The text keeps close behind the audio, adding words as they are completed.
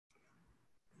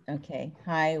Okay,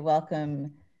 hi,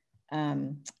 welcome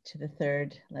to the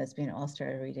third Lesbian All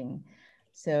Star reading.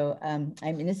 So I'm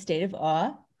in a state of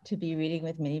awe to be reading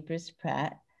with Minnie Bruce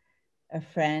Pratt, a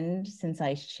friend since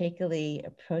I shakily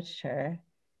approached her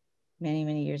many,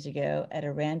 many years ago at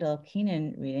a Randall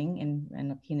Keenan reading. And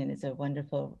Randall Keenan is a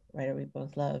wonderful writer we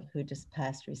both love who just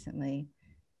passed recently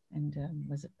and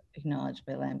was acknowledged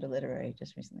by Lambda Literary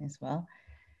just recently as well,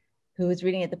 who was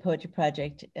reading at the Poetry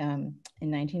Project in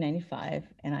 1995.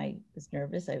 And I was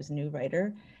nervous, I was a new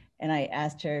writer. And I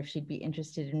asked her if she'd be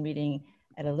interested in reading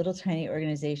at a little tiny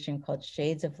organization called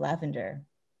Shades of Lavender,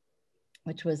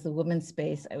 which was the women's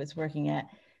space I was working at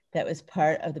that was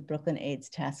part of the Brooklyn AIDS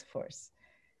Task Force.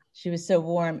 She was so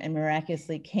warm and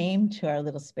miraculously came to our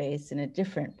little space in a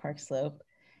different Park Slope.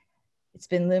 It's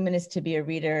been luminous to be a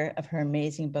reader of her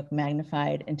amazing book,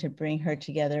 Magnified, and to bring her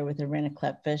together with Irena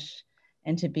Klepfisz,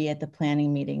 and to be at the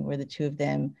planning meeting where the two of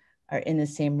them are in the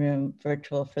same room,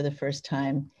 virtual for the first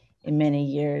time in many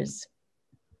years.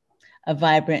 A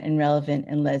vibrant and relevant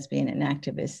and lesbian and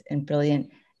activist and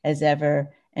brilliant as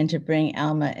ever, and to bring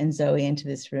Alma and Zoe into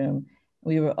this room.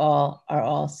 We are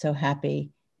all so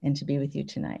happy and to be with you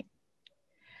tonight.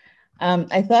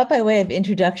 I thought by way of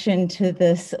introduction to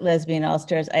this Lesbian All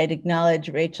Stars, I'd acknowledge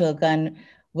Rachel Gunn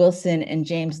Wilson and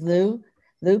James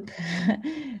Loop,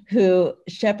 who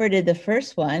shepherded the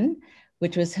first one,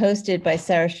 which was hosted by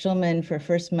Sarah Schulman for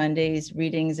First Monday's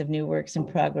readings of new works in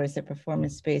progress at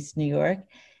Performance Space New York.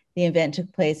 The event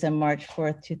took place on March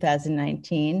 4th,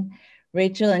 2019.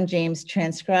 Rachel and James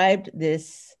transcribed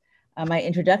this, my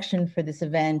introduction for this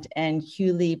event, and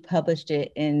Hugh Lee published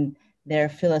it in their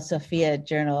Philosophia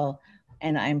journal,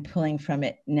 and I'm pulling from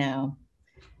it now.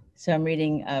 So I'm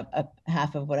reading a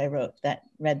half of what I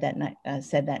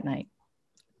said that night.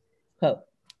 Quote,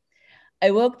 I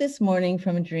woke this morning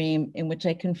from a dream in which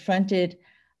I confronted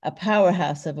a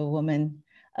powerhouse of a woman,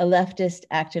 a leftist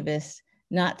activist,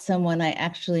 not someone I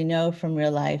actually know from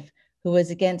real life, who was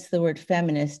against the word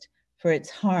feminist for its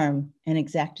harm and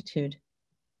exactitude.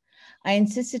 I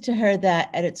insisted to her that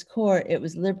at its core, it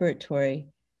was liberatory.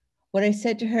 What I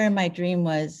said to her in my dream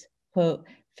was, quote,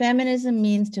 feminism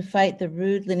means to fight the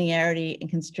rude linearity and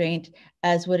constraint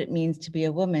as what it means to be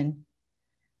a woman,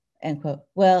 end quote.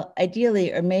 Well,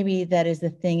 ideally, or maybe that is the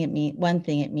thing one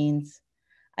thing it means.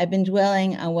 I've been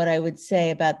dwelling on what I would say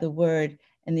about the word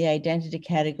and the identity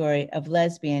category of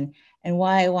lesbian and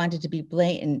why I wanted to be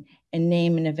blatant and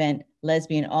name an event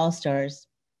Lesbian All Stars.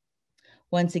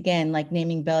 Once again, like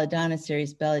naming Belladonna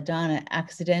series Belladonna,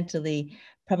 accidentally,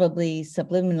 probably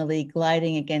subliminally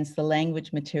gliding against the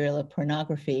language material of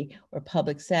pornography or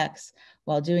public sex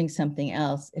while doing something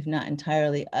else, if not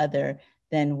entirely other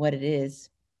than what it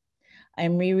is.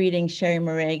 I'm rereading Sherry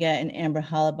Morega and Amber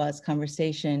Hollabaw's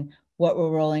conversation, What We're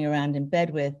Rolling Around in Bed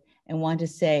With, and want to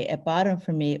say at bottom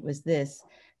for me, it was this,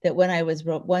 that when I was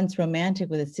once romantic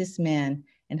with a cis man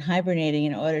and hibernating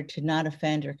in order to not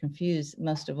offend or confuse,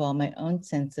 most of all, my own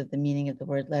sense of the meaning of the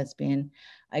word lesbian,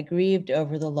 I grieved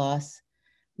over the loss,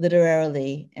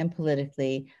 literarily and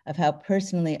politically, of how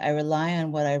personally I rely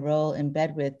on what I roll in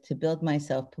bed with to build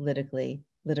myself politically,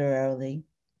 literarily.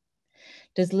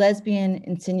 Does lesbian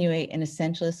insinuate an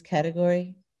essentialist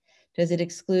category? Does it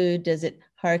exclude, does it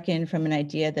hearken from an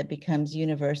idea that becomes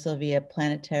universal via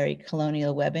planetary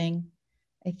colonial webbing?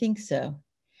 I think so.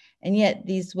 And yet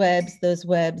these webs, those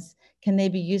webs, can they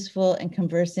be useful and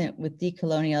conversant with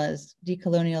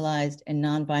decolonialized and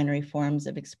non-binary forms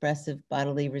of expressive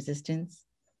bodily resistance?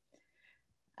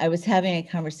 I was having a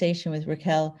conversation with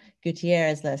Raquel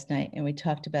Gutierrez last night, and we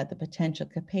talked about the potential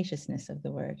capaciousness of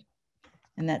the word.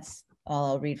 And that's all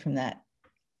I'll read from that.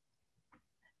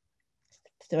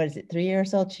 So what is it, 3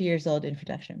 years old, 2 years old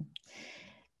introduction.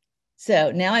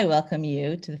 So now I welcome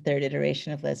you to the third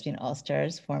iteration of Lesbian All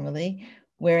Stars, formally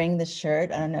wearing the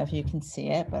shirt. I don't know if you can see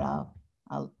it, but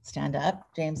I'll stand up.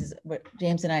 James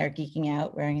and I are geeking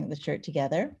out wearing the shirt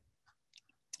together.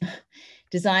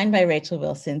 Designed by Rachel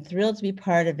Wilson, thrilled to be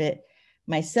part of it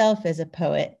myself as a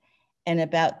poet, and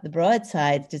about the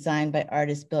broadsides designed by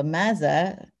artist Bill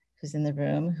Mazza, who's in the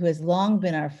room, who has long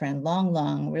been our friend,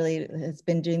 long, really has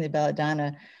been doing the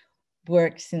Belladonna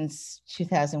work since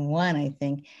 2001, I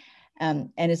think,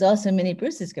 and is also Minnie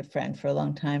Bruce's good friend for a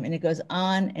long time. And it goes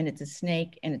on, and it's a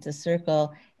snake, and it's a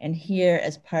circle. And here,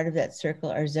 as part of that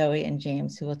circle, are Zoe and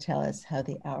James, who will tell us how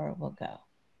the hour will go.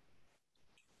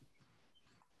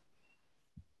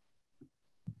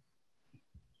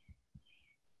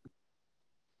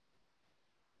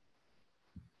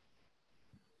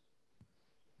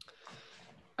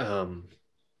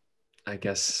 I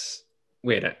guess,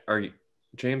 wait, are you,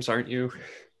 James, aren't you?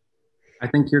 I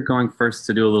think you're going first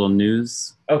to do a little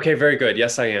news. Okay, very good.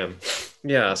 Yes, I am.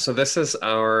 Yeah, so this is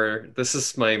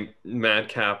my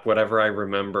madcap, whatever I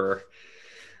remember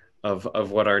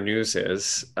of what our news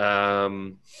is,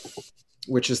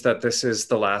 which is that this is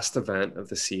the last event of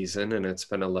the season, and it's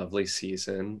been a lovely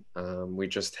season.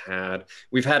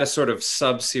 We've had a sort of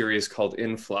sub series called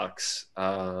Influx,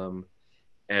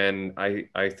 and I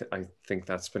think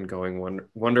that's been going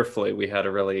wonderfully. We had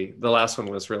the last one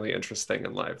was really interesting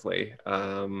and lively.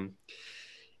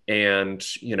 And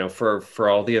for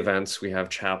all the events, we have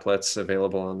chaplets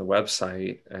available on the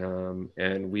website,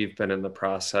 and we've been in the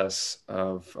process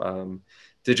of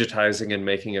digitizing and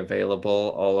making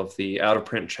available all of the out of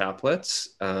print chaplets.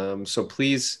 So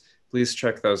please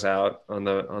check those out on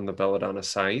the Belladonna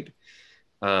site.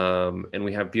 And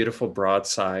we have beautiful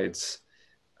broadsides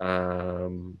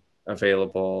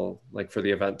available, like for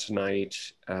the event tonight,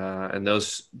 and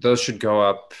those should go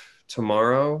up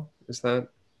tomorrow. Is that?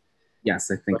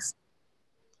 Yes, I think so.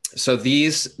 So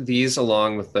these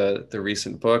along with the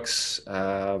recent books,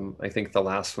 I think the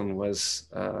last one was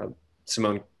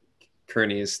Simone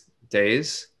Kearney's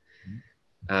Days,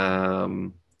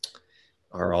 are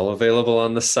all available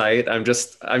on the site. I'm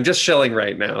just shilling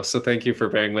right now, so thank you for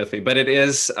bearing with me. But it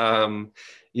is, as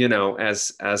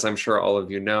I'm sure all of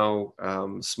you know,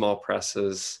 small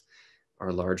presses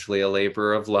are largely a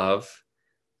labor of love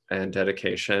and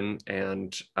dedication,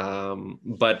 and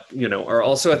but are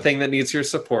also a thing that needs your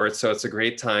support. So it's a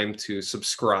great time to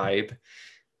subscribe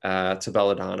to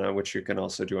Belladonna, which you can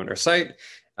also do on our site,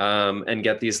 and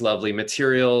get these lovely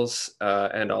materials,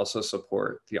 and also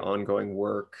support the ongoing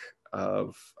work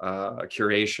of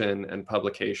curation and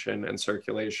publication and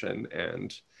circulation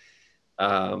and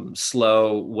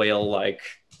slow whale-like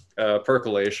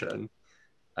percolation.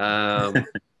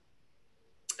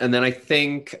 And then I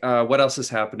think what else is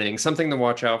happening? Something to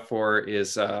watch out for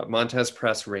is Montez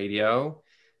Press Radio,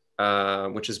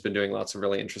 which has been doing lots of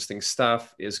really interesting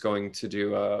stuff, is going to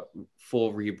do a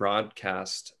full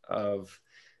rebroadcast of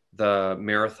the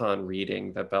marathon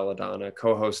reading that Belladonna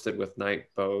co-hosted with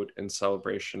Nightboat in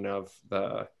celebration of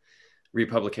the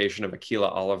republication of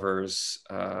Akilah Oliver's,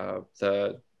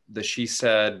 the She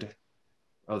Said,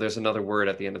 oh, there's another word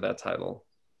at the end of that title.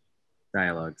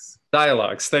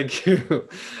 Dialogues, thank you.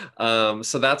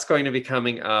 So that's going to be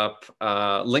coming up.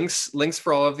 Links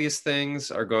for all of these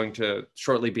things are going to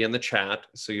shortly be in the chat,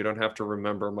 so you don't have to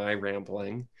remember my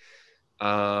rambling.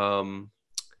 I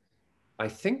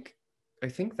think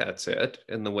that's it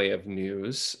in the way of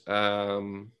news.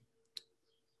 And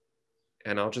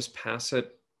I'll just pass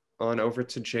it on over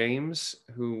to James,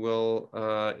 who will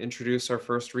introduce our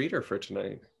first reader for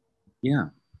tonight. Yeah.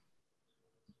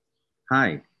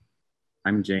 Hi.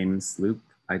 I'm James Loop.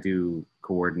 I do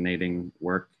coordinating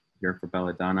work here for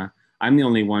Belladonna. I'm the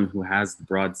only one who has the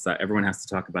broadside. Everyone has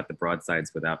to talk about the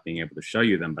broadsides without being able to show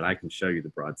you them, but I can show you the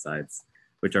broadsides,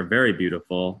 which are very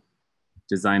beautiful.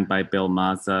 Designed by Bill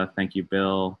Mazza. Thank you,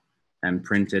 Bill. And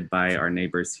printed by our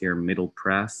neighbors here, Middle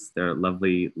Press. They're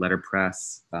lovely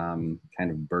letterpress, kind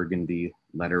of burgundy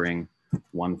lettering,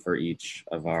 one for each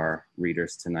of our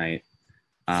readers tonight.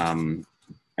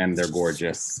 And they're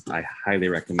gorgeous. I highly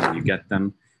recommend you get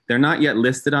them. They're not yet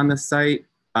listed on the site,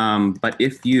 but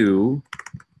if you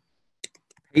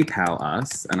PayPal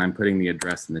us, and I'm putting the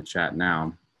address in the chat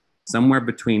now, somewhere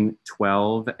between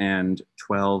 $12 and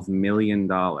 $12 million,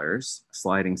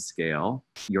 sliding scale,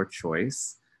 your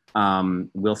choice,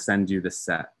 we'll send you the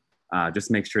set.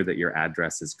 Just make sure that your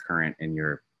address is current in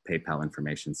your PayPal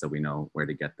information so we know where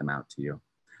to get them out to you.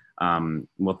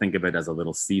 We'll think of it as a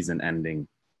little season-ending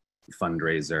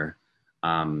fundraiser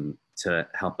to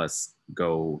help us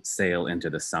go sail into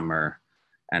the summer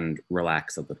and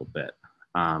relax a little bit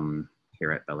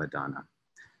here at Belladonna.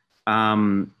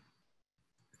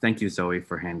 Thank you, Zoe,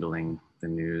 for handling the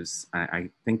news. I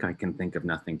think I can think of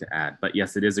nothing to add, but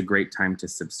yes, it is a great time to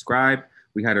subscribe.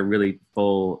 We had a really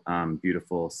full,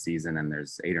 beautiful season, and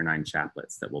there's 8 or 9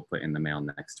 chaplets that we'll put in the mail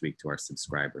next week to our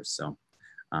subscribers. So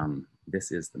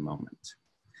this is the moment.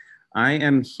 I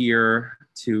am here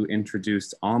to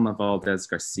introduce Alma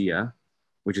Valdez-Garcia,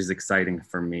 which is exciting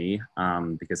for me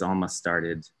because Alma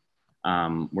started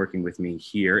working with me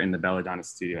here in the Belladonna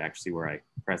studio, actually where I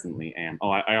presently am. Oh,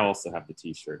 I also have the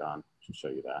t-shirt on, I should show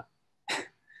you that.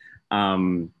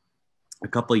 A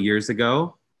couple of years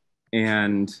ago,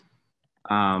 and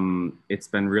it's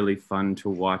been really fun to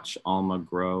watch Alma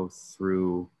grow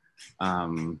through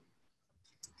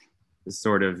the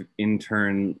sort of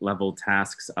intern level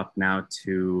tasks up now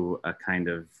to a kind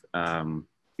of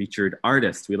featured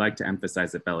artist. We like to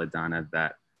emphasize at Belladonna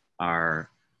that our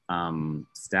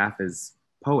staff is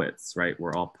poets, right?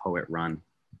 We're all poet run.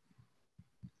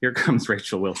 here comes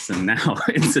Rachel Wilson now,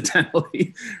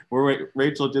 incidentally, where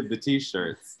Rachel did the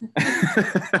t-shirts.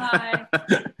 Hi.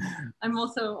 I'm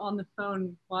also on the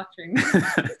phone watching.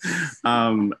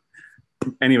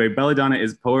 Anyway, Belladonna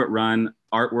is poet run.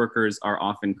 Art workers are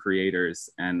often creators,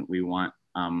 and we want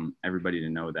everybody to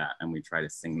know that, and we try to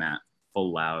sing that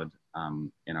full loud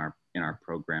in our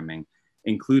programming,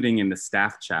 including in the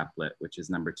staff chaplet, which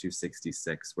is number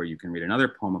 266, where you can read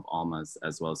another poem of Alma's,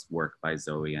 as well as work by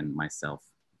Zoe and myself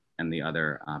and the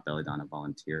other Belladonna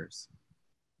volunteers.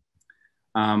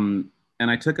 And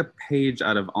I took a page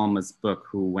out of Alma's book,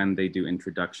 who, when they do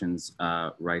introductions,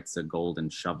 writes a golden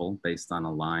shovel based on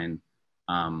a line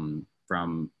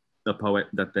from the poet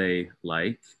that they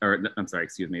like, or I'm sorry,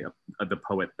 excuse me, the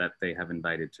poet that they have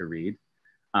invited to read.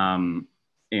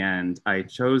 And I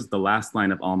chose the last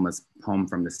line of Alma's poem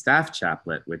from the staff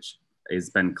chaplet, which has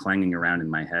been clanging around in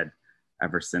my head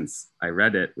ever since I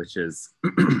read it, which is,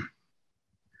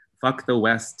 fuck the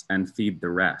West and feed the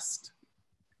rest.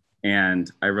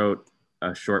 And I wrote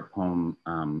a short poem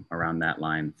around that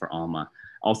line for Alma.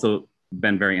 Also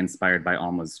been very inspired by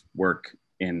Alma's work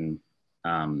in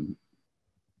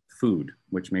food,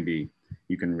 which maybe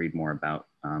you can read more about.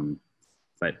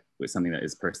 But something that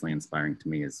is personally inspiring to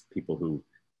me is people who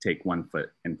take one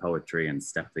foot in poetry and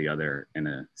step the other in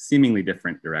a seemingly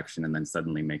different direction, and then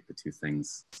suddenly make the two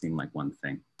things seem like one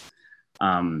thing.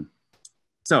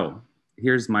 So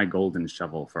here's my golden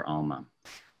shovel for Alma.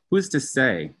 Who's to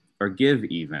say, or give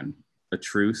even, a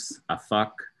truce, a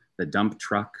fuck, the dump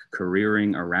truck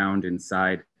careering around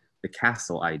inside the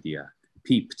castle idea,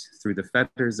 peeped through the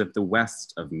fetters of the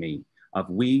west of me, of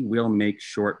we will make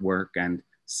short work and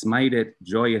smite it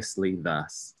joyously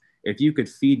thus. If you could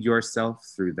feed yourself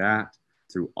through that,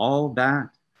 through all that,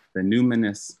 the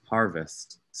numinous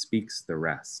harvest speaks the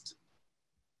rest.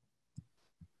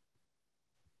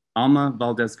 Alma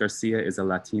Valdez-Garcia is a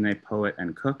Latina poet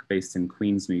and cook based in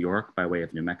Queens, New York, by way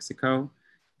of New Mexico.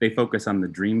 They focus on the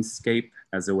dreamscape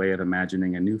as a way of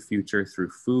imagining a new future through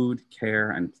food,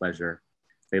 care, and pleasure.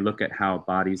 They look at how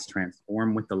bodies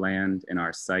transform with the land in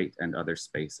our site and other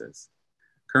spaces.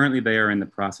 Currently, they are in the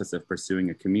process of pursuing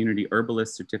a community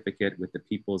herbalist certificate with the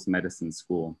People's Medicine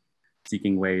School,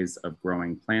 seeking ways of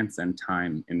growing plants and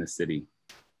thyme in the city,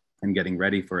 and getting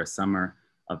ready for a summer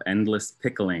of endless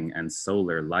pickling and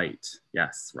solar light.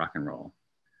 Yes, rock and roll.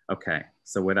 Okay,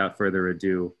 so without further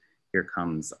ado, here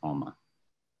comes Alma.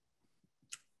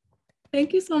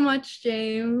 Thank you so much,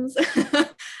 James.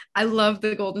 I love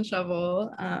the Golden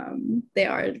Shovel. They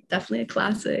are definitely a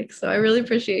classic. So I really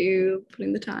appreciate you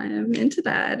putting the time into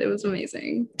that. It was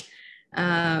amazing.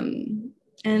 And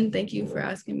thank you for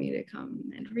asking me to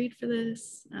come and read for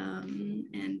this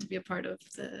and to be a part of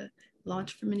the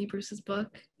launch for Minnie Bruce's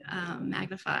book,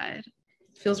 Magnified.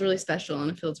 It feels really special,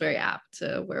 and it feels very apt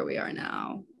to where we are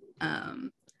now.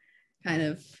 Kind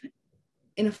of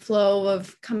in a flow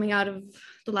of coming out of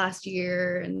the last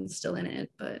year and still in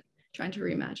it, but trying to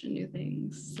reimagine new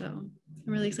things. So I'm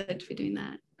really excited to be doing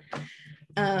that.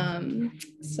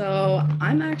 So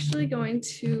I'm actually going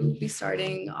to be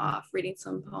starting off reading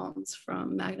some poems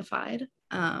from Magnified.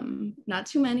 Not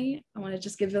too many. I want to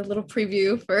just give a little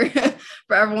preview for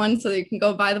everyone so that you can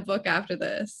go buy the book after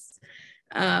this.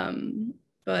 But I'm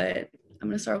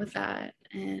going to start with that,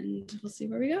 and we'll see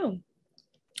where we go.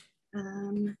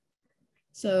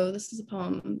 So this is a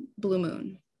poem, Blue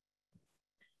Moon.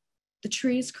 The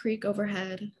trees creak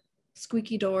overhead,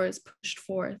 squeaky doors pushed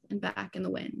forth and back in the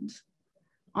wind.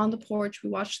 On the porch, we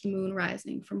watch the moon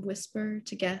rising from whisper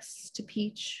to guess to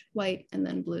peach, white, and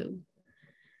then blue.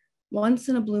 Once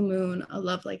in a blue moon, a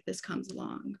love like this comes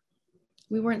along.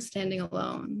 We weren't standing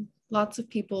alone. Lots of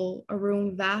people, a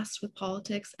room vast with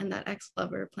politics, and that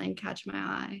ex-lover playing catch my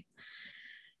eye.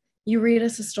 You read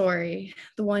us a story,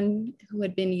 the one who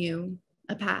had been you,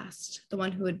 a past, the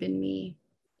one who had been me,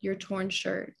 your torn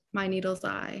shirt, my needle's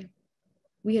eye.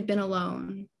 We had been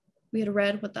alone. We had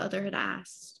read what the other had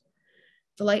asked.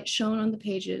 The light shone on the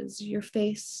pages, your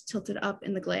face tilted up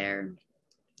in the glare.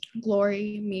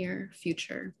 Glory, mirror,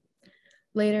 future.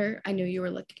 Later, I knew you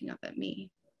were looking up at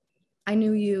me. I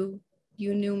knew you,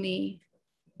 you knew me.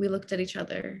 We looked at each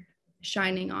other,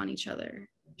 shining on each other,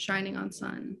 shining on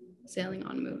sun, sailing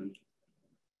on moon.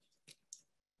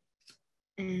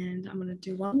 And I'm gonna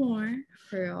do one more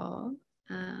for y'all.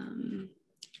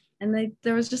 And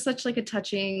there was just such like a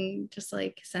touching, just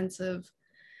like sense of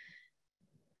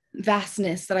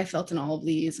vastness that I felt in all of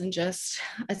these, and just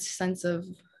a sense of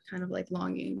kind of like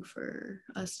longing for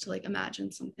us to like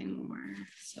imagine something more.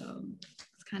 So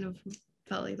it's kind of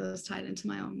felt like those tied into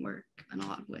my own work in a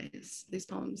lot of ways. These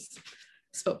poems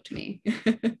spoke to me.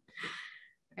 All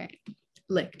right,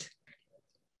 licked.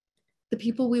 The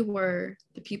people we were,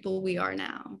 the people we are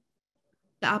now.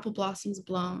 The apple blossoms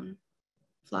blown,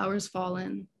 flowers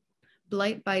fallen,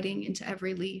 blight biting into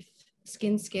every leaf,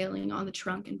 skin scaling on the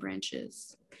trunk and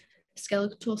branches,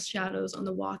 skeletal shadows on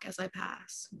the walk as I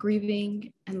pass,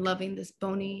 grieving and loving this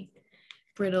bony,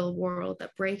 brittle world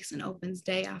that breaks and opens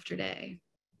day after day.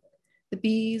 The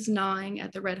bees gnawing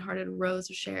at the red-hearted rose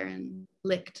of Sharon,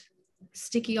 licked,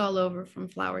 sticky all over from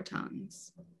flower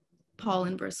tongues,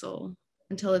 pollen bristle,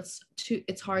 until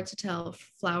it's hard to tell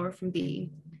flower from bee,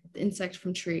 the insect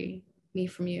from tree, me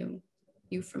from you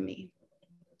from me.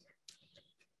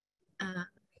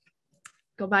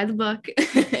 Go buy the book.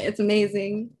 It's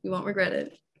amazing. You won't regret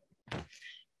it.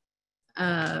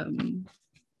 And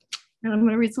I'm going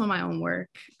to read some of my own work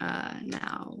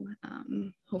now.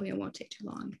 Hoping it won't take too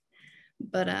long.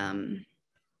 But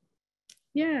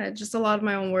yeah, just a lot of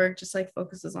my own work just like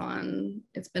focuses on,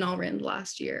 it's been all written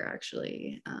last year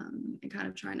actually, and kind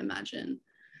of trying to imagine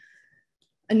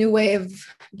a new way of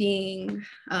being,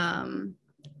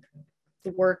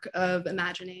 the work of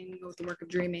imagining, the work of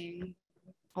dreaming,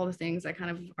 all the things that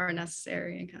kind of are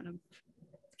necessary and kind of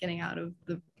getting out of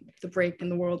the break in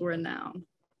the world we're in now.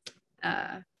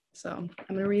 So I'm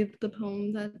going to read the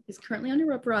poem that is currently on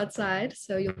your broadside,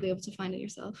 so you'll be able to find it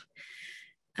yourself.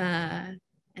 And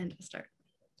we'll start.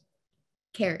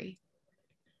 Carry.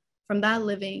 From that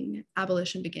living,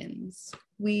 abolition begins.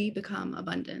 We become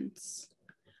abundance.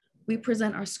 We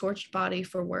present our scorched body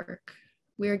for work.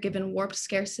 We are given warped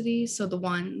scarcity, so the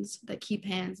ones that keep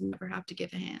hands never have to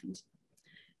give a hand.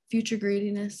 Future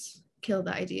greediness, kill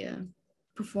the idea.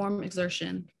 Perform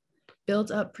exertion.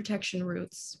 Build up protection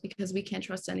roots because we can't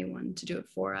trust anyone to do it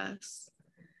for us.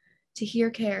 To hear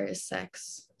care is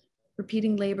sex.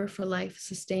 Repeating labor for life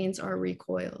sustains our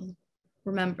recoil.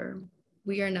 Remember,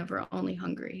 we are never only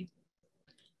hungry.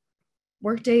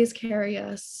 Workdays carry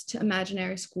us to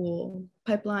imaginary school,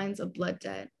 pipelines of blood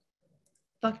debt.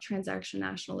 Fuck transaction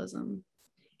nationalism.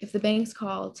 If the banks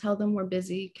call, tell them we're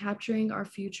busy capturing our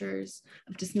futures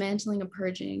of dismantling and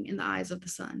purging in the eyes of the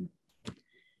sun.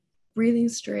 Breathing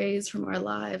strays from our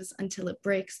lives until it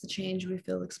breaks the change we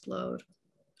feel explode.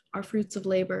 Our fruits of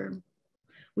labor.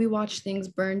 We watch things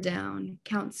burn down,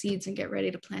 count seeds and get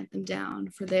ready to plant them down,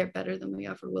 for they are better than we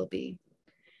ever will be.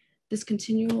 This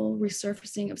continual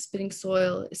resurfacing of spitting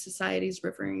soil is society's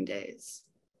rivering days.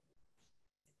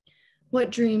 What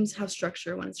dreams have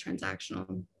structure when it's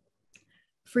transactional?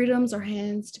 Freedoms are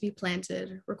hands to be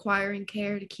planted, requiring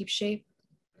care to keep shape.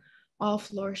 All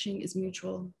flourishing is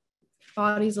mutual.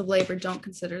 Bodies of labor don't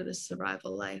consider this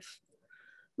survival life.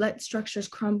 Let structures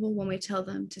crumble when we tell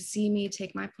them to see me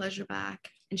take my pleasure back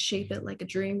and shape it like a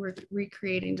dream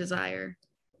recreating desire.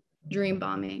 Dream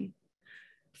bombing.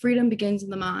 Freedom begins in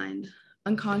the mind,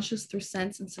 unconscious through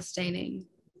sense and sustaining.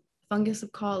 Fungus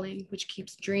of calling, which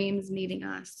keeps dreams needing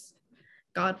us.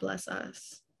 God bless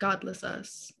us, godless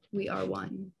us, we are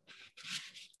one.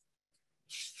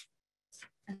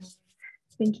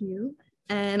 Thank you.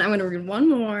 And I'm going to read one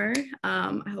more.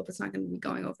 I hope it's not going to be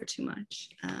going over too much.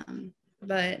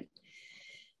 But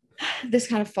this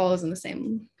kind of follows in the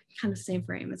same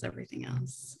frame as everything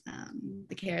else.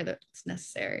 The care that's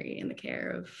necessary and the care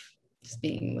of just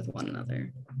being with one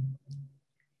another.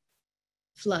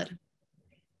 Flood.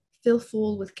 Fill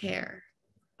full with care.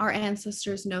 Our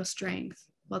ancestors know strength,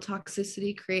 while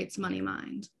toxicity creates money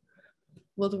mind.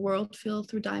 Will the world fill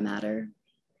through dye matter?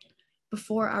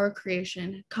 Before our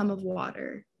creation, come of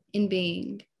water, in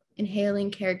being,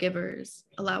 inhaling caregivers,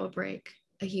 allow a break,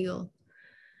 a heal.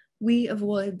 We of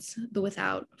woods, the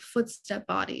without, footstep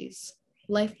bodies,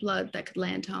 lifeblood that could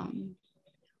land home.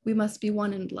 We must be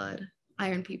one in blood,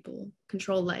 iron people,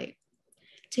 control light.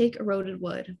 Take eroded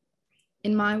wood.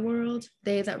 In my world,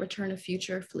 they that return a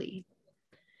future flee.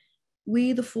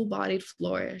 We, the full-bodied,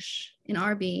 flourish. In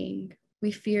our being,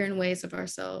 we fear in ways of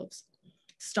ourselves.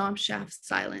 Stomp shaft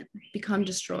silent, become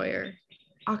destroyer.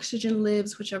 Oxygen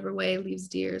lives whichever way leaves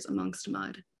deers amongst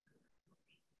mud.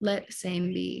 Let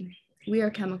same be. We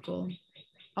are chemical,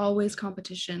 always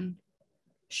competition.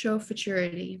 Show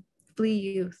futurity, flee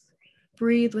youth,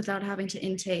 breathe without having to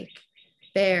intake.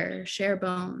 Bear, share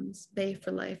bones, bay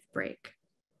for life, break.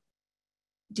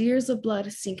 Deers of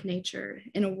blood sink nature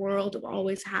in a world of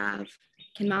always have,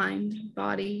 can mind,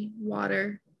 body,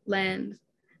 water, land,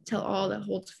 tell all that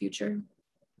holds future.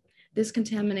 This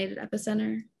contaminated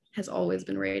epicenter has always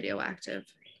been radioactive.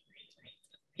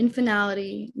 In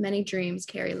finality, many dreams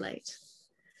carry light.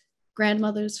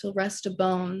 Grandmothers feel rest of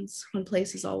bones when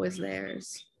place is always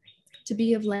theirs. To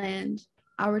be of land,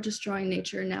 our destroying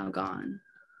nature now gone.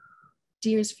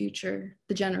 Deer's future,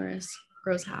 the generous,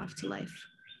 grows half to life.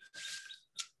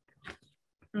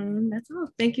 That's all.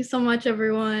 Thank you so much,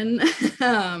 everyone.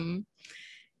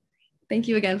 Thank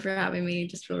you again for having me.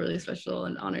 Just feel really special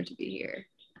and honored to be here.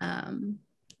 And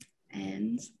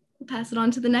we'll pass it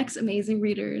on to the next amazing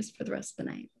readers for the rest of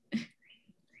the night.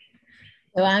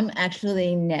 So I'm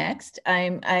actually next.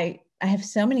 I have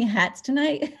so many hats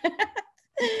tonight.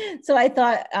 So I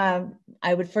thought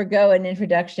I would forego an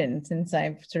introduction since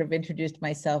I've sort of introduced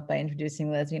myself by introducing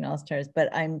Lesbian All Stars,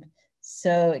 but I'm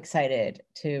so excited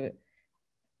to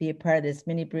be a part of this.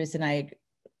 Minnie Bruce and I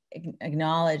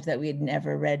acknowledge that we had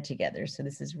never read together. So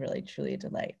this is really, truly a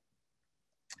delight.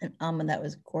 And Alma, that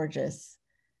was gorgeous.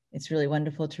 It's really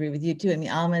wonderful to read with you too. I mean,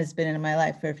 Alma has been in my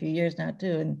life for a few years now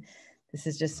too. And this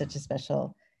is just such a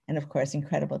special, and of course,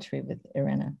 incredible to read with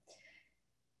Irena.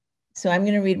 So I'm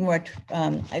going to read more.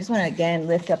 I just want to again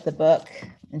lift up the book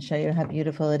and show you how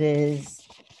beautiful it is.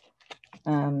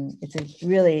 It's a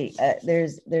really,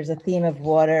 there's a theme of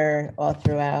water all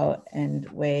throughout and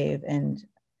wave and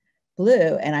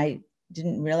blue. And I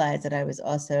didn't realize that I was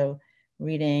also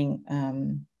reading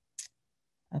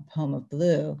a poem of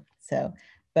blue. So,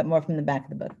 but more from the back of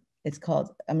the book. It's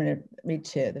called, I'm going to read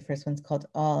two. The first one's called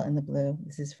All in the Blue.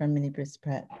 This is from Minnie Bruce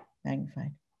Pratt,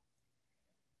 Magnified.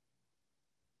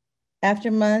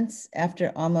 After months,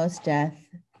 after almost death,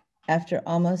 after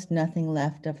almost nothing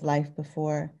left of life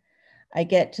before, I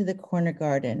get to the corner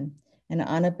garden, and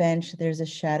on a bench there's a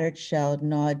shattered shell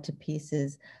gnawed to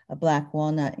pieces, a black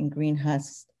walnut in green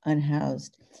husks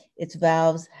unhoused, its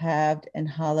valves halved and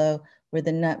hollow where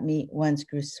the nut meat once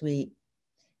grew sweet.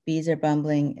 Bees are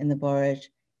bumbling in the borage,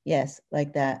 yes,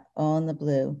 like that, all in the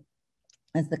blue,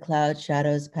 as the cloud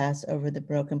shadows pass over the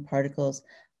broken particles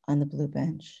on the blue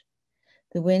bench.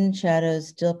 The wind shadows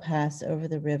still pass over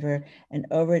the river and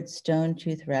over its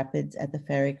stone-toothed rapids at the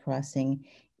ferry crossing,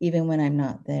 even when I'm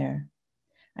not there.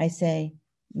 I say,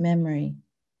 memory,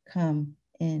 come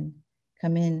in,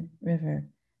 river.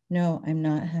 No, I'm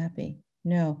not happy.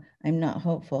 No, I'm not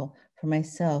hopeful. For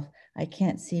myself, I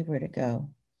can't see where to go.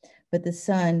 But the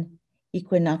sun,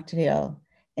 equinoctial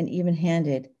and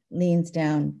even-handed, leans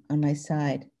down on my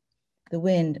side. The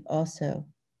wind also,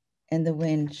 and the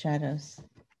wind shadows.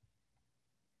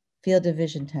 Field of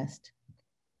vision test.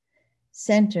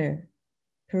 Center,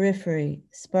 periphery,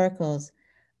 sparkles,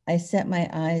 I set my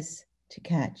eyes to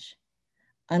catch.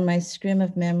 On my scrim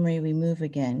of memory, we move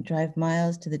again, drive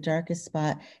miles to the darkest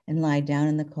spot and lie down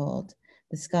in the cold.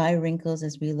 The sky wrinkles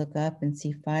as we look up and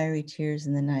see fiery tears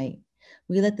in the night.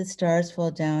 We let the stars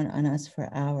fall down on us for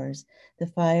hours. The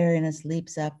fire in us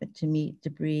leaps up to meet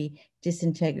debris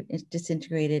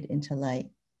disintegrated into light.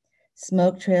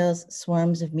 Smoke trails,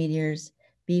 swarms of meteors,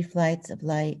 bee flights of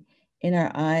light, in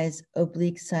our eyes,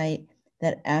 oblique sight,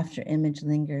 that after image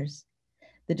lingers.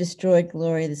 The destroyed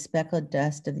glory, the speckled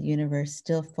dust of the universe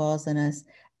still falls on us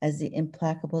as the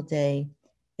implacable day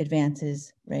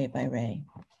advances ray by ray.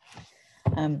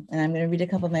 And I'm going to read a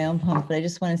couple of my own poems, but I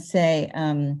just want to say,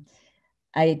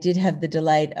 I did have the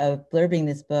delight of blurbing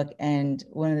this book, and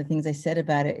one of the things I said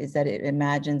about it is that it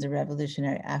imagines a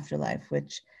revolutionary afterlife,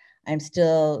 which I'm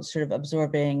still sort of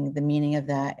absorbing the meaning of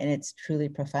that, and it's truly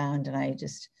profound. And I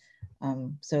just,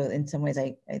 so in some ways,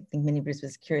 I think Minnie Bruce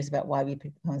was curious about why we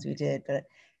picked the poems we did, but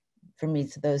for me,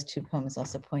 so those two poems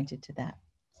also pointed to that.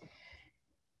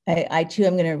 I too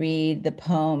am going to read the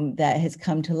poem that has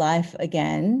come to life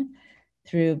again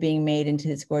through being made into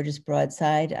this gorgeous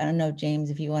broadside. I don't know,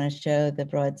 James, if you want to show the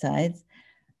broadsides.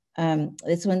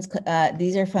 This one's,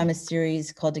 these are from a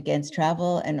series called Against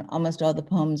Travel, and almost all the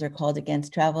poems are called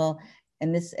Against Travel,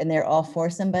 and they're all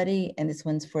for somebody, and this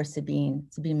one's for Sabine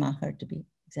Macher to be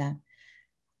exact.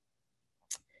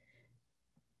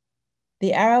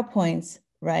 The arrow points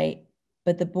right,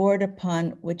 but the board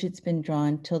upon which it's been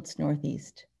drawn tilts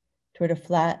northeast, toward a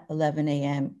flat 11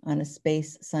 a.m. on a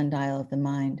space sundial of the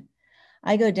mind.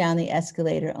 I go down the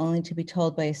escalator only to be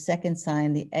told by a second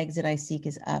sign the exit I seek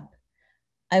is up.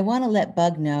 I want to let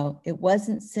Bug know it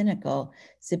wasn't cynical,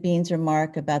 Sabine's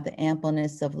remark about the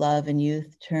ampleness of love and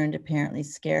youth turned apparently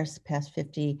scarce past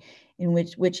 50, in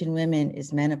which in women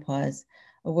is menopause.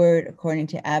 A word, according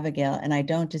to Abigail, and I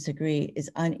don't disagree, is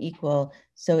unequal,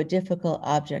 so a difficult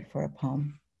object for a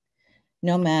poem.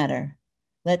 No matter.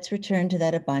 Let's return to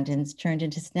that abundance turned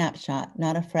into snapshot,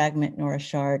 not a fragment nor a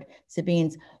shard.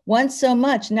 Sabine's, once so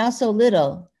much, now so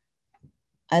little.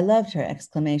 I loved her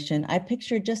exclamation. I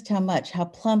pictured just how much, how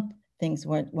plump things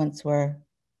once were.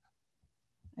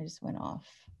 I just went off.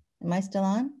 Am I still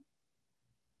on?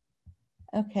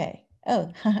 Okay.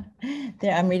 Oh,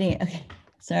 there, I'm reading it. Okay,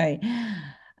 sorry.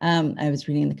 I was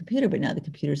reading in the computer, but now the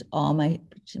computer's all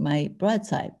my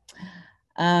broadside.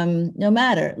 No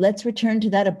matter, let's return to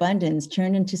that abundance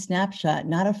turned into snapshot,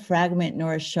 not a fragment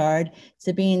nor a shard.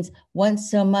 Sabine's once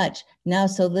so much, now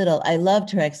so little. I loved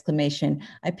her exclamation.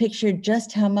 I pictured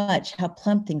just how much, how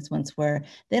plump things once were.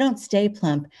 They don't stay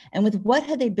plump. And with what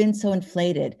had they been so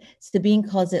inflated? Sabine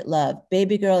calls it love.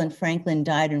 Baby girl and Franklin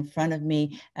died in front of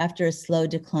me after a slow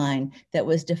decline that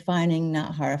was defining,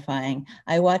 not horrifying.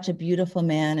 I watch a beautiful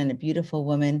man and a beautiful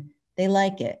woman. They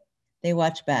like it. They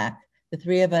watch back. The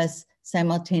three of us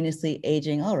simultaneously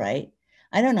aging. All right.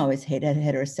 I don't always hate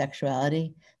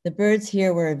heterosexuality. The birds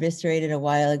here were eviscerated a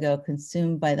while ago,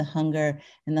 consumed by the hunger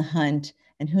and the hunt,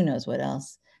 and who knows what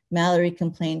else. Mallory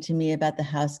complained to me about the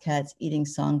house cats eating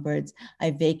songbirds.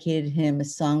 I vacated him, a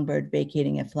songbird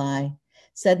vacating a fly.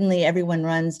 Suddenly, everyone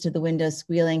runs to the window,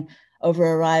 squealing over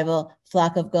arrival.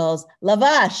 Flock of gulls.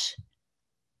 Lavash,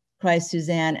 cries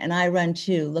Suzanne, and I run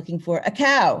too, looking for a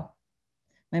cow.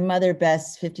 My mother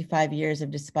Beth's 55 years of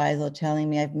despisal telling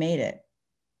me I've made it.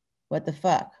 What the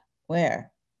fuck? Where?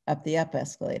 Up the up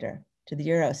escalator, to the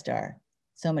Eurostar.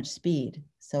 So much speed,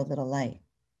 so little light.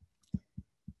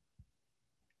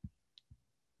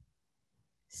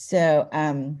 So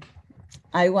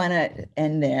I want to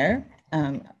end there.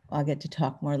 I'll get to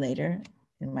talk more later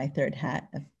in my third hat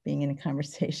of being in a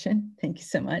conversation. Thank you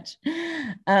so much.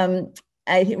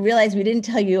 I realized we didn't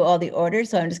tell you all the order,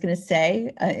 so I'm just going to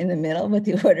say in the middle what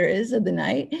the order is of the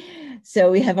night.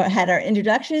 So we have had our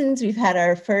introductions, we've had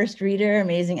our first reader,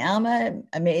 amazing Alma,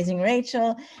 amazing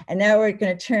Rachel, and now we're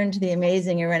going to turn to the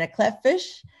amazing Irena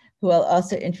Klepfisz, who I'll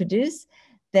also introduce.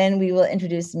 Then we will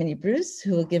introduce Minnie Bruce,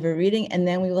 who will give a reading, and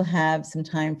then we will have some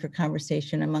time for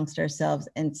conversation amongst ourselves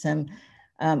and some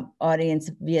audience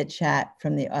via chat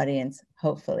from the audience,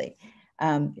 hopefully,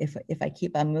 if I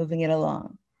keep on moving it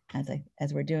along.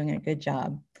 As we're doing a good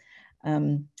job.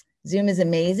 Zoom is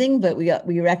amazing, but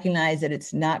we recognize that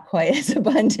it's not quite as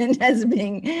abundant as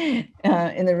being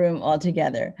in the room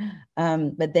altogether.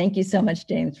 But thank you so much,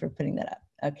 James, for putting that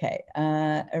up. Okay,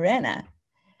 Irena.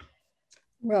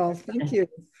 Well, thank you.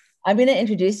 I'm gonna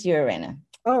introduce you, Irena.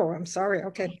 Oh, I'm sorry,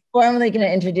 okay. Formally gonna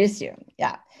introduce you,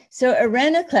 yeah. So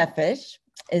Irena Klepfisz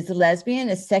is a lesbian,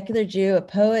 a secular Jew, a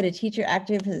poet, a teacher,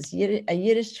 activist, a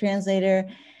Yiddish translator,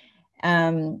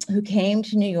 who came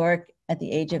to New York at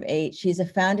the age of 8. She's a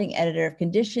founding editor of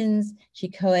Conditions. She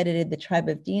co-edited The Tribe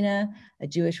of Dinah, a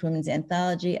Jewish women's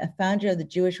anthology, a founder of the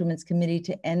Jewish Women's Committee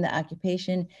to End the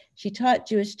Occupation. She taught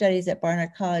Jewish studies at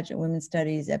Barnard College and women's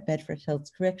studies at Bedford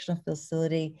Hills Correctional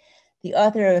Facility. The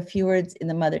author of A Few Words in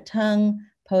the Mother Tongue,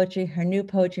 poetry. Her new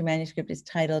poetry manuscript is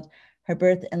titled Her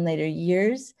Birth and Later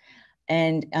Years.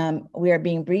 And we are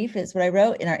being brief, is what I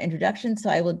wrote in our introduction. So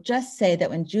I will just say that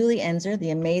when Julie Enzer, the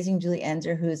amazing Julie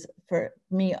Enzer, who's for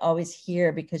me always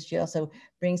here because she also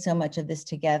brings so much of this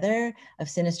together, of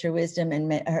sinister wisdom, and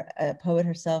a poet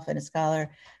herself and a scholar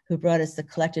who brought us the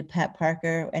collected Pat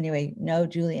Parker. Anyway, know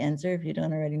Julie Enzer if you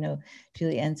don't already know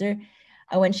Julie Enzer.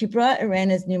 When she brought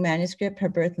Irena's new manuscript, Her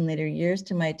Birth and Later Years,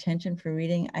 to my attention for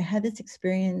reading, I had this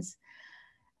experience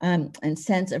and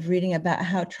sense of reading about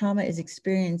how trauma is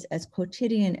experienced as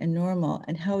quotidian and normal,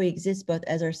 and how we exist both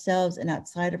as ourselves and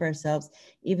outside of ourselves,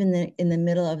 even in the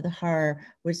middle of the horror,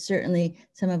 which certainly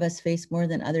some of us face more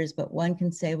than others, but one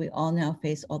can say we all now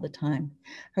face all the time.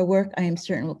 Her work, I am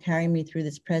certain, will carry me through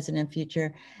this present and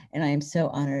future, and I am so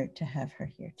honored to have her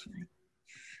here tonight.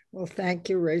 Well, thank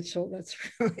you, Rachel. That's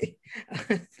really,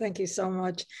 thank you so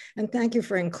much. And thank you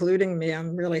for including me.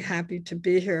 I'm really happy to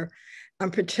be here. I'm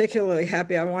particularly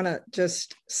happy. I want to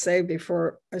just say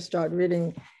before I start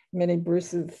reading Minnie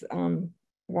Bruce's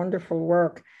wonderful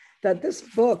work, that this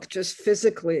book just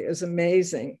physically is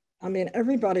amazing. I mean,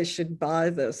 everybody should buy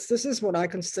this. This is what I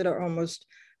consider almost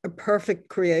a perfect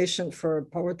creation for a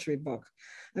poetry book.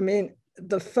 I mean,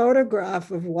 the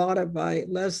photograph of water by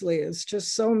Leslie is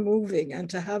just so moving, and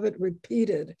to have it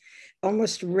repeated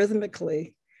almost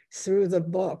rhythmically through the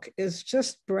book is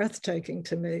just breathtaking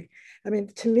to me. I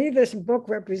mean, to me, this book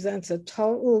represents a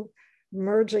total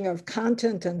merging of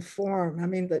content and form. I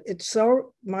mean, that it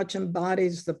so much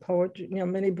embodies the poetry, you know,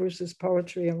 Minnie Bruce's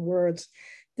poetry and words.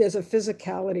 There's a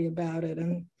physicality about it.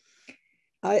 And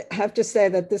I have to say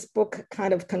that this book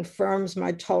kind of confirms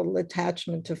my total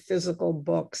attachment to physical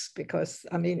books, because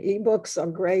I mean, ebooks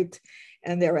are great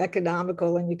and they're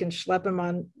economical and you can schlep them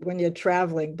on when you're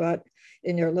traveling, but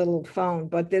in your little phone,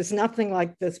 but there's nothing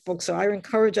like this book. So I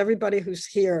encourage everybody who's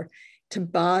here to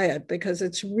buy it because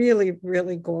it's really,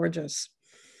 really gorgeous.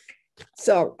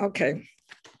 So, okay,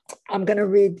 I'm gonna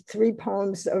read 3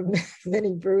 poems of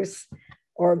Minnie Bruce,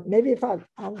 or maybe if I'll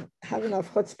have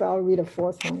enough chutzpah, I'll read a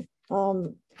 4th one.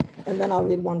 And then I'll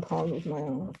read 1 poem of my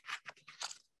own.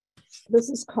 This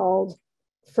is called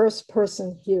First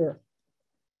Person Here.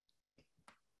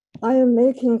 I am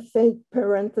making fake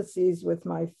parentheses with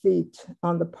my feet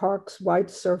on the park's white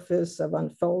surface of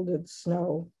unfolded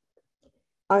snow.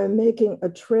 I am making a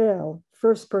trail,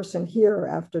 first person here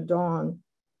after dawn.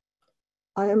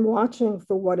 I am watching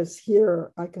for what is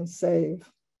here I can save.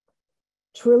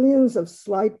 Trillions of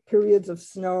slight periods of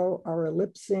snow are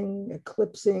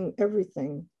eclipsing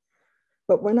everything.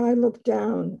 But when I look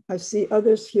down, I see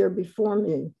others here before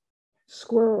me: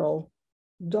 squirrel,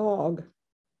 dog,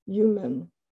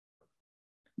 human.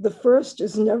 The first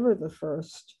is never the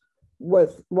first.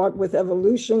 With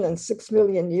evolution and 6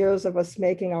 million years of us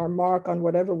making our mark on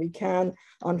whatever we can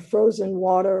on frozen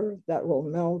water that will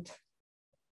melt.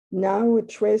 Now a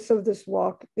trace of this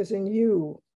walk is in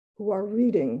you who are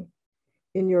reading,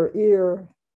 in your ear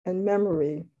and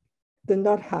memory, the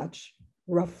nuthatch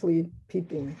roughly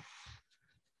peeping.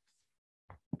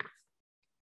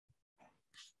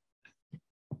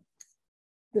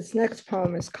 This next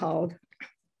poem is called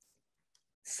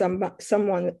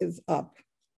Someone is Up.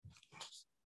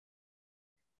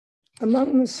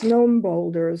 Among the snow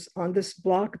boulders on this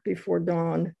block before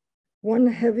dawn, one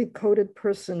heavy-coated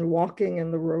person walking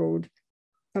in the road,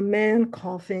 a man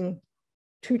coughing,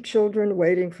 2 children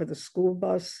waiting for the school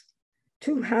bus,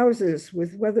 2 houses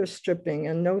with weather stripping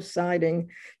and no siding,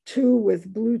 2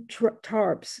 with blue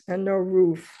tarps and no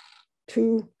roof,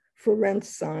 2 for rent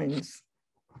signs.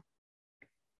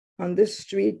 On this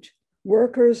street,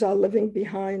 workers are living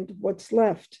behind what's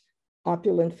left,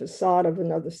 opulent facade of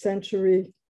another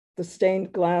century, the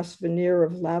stained glass veneer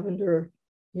of lavender,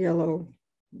 yellow,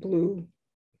 blue.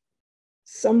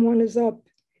 Someone is up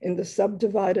in the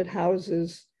subdivided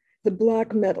houses, the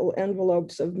black metal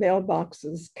envelopes of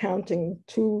mailboxes counting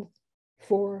 2,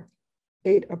 4,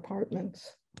 8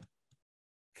 apartments.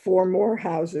 4 more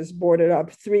houses boarded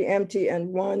up, 3 empty, and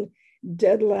 1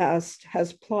 dead last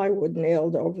has plywood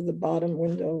nailed over the bottom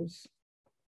windows.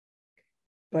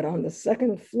 But on the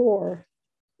 2nd floor,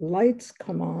 lights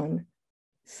come on.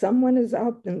 Someone is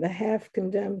up in the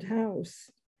half-condemned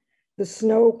house. The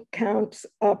snow counts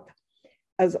up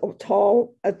as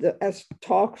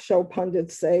talk show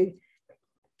pundits say,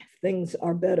 things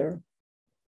are better.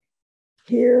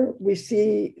 Here we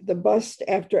see the bust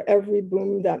after every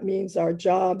boom that means our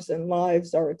jobs and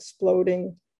lives are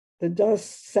exploding, the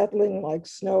dust settling like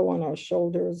snow on our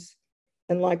shoulders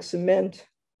and like cement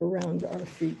around our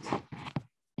feet.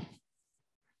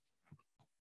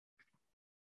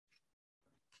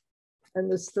 And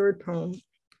this third poem,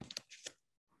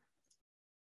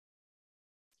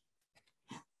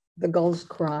 The Gulls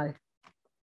Cry.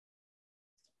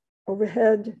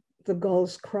 Overhead, the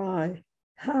gulls cry,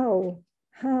 how?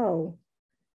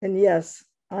 And yes,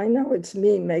 I know it's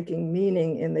me making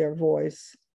meaning in their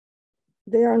voice.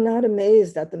 They are not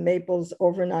amazed at the maples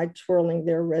overnight twirling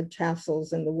their red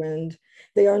tassels in the wind.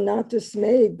 They are not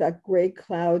dismayed that gray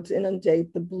clouds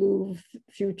inundate the blue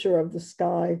future of the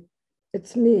sky.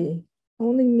 It's me,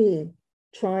 only me,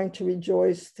 trying to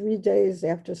rejoice 3 days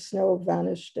after snow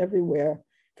vanished everywhere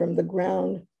from the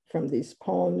ground, from these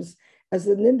poems, as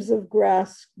the nibs of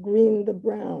grass green the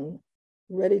brown,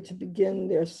 ready to begin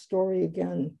their story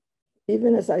again,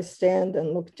 even as I stand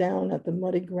and look down at the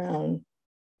muddy ground,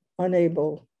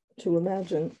 unable to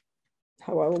imagine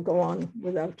how I will go on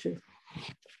without you.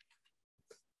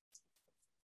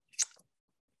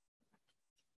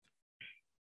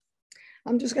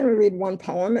 I'm just going to read one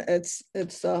poem. It's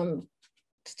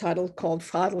titled called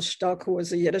Vadelstock, who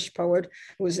was a Yiddish poet,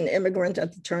 who was an immigrant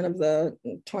at the turn of the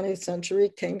 20th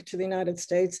century, came to the United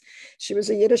States. She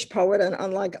was a Yiddish poet, and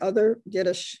unlike other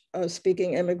Yiddish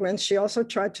speaking immigrants, she also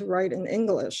tried to write in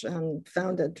English and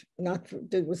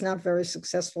was not very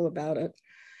successful about it.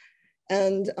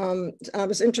 And I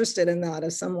was interested in that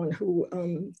as someone who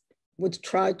would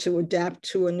try to adapt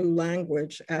to a new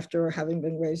language after having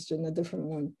been raised in a different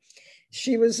one.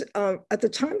 She was, at the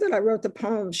time that I wrote the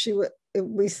poem,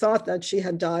 we thought that she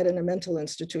had died in a mental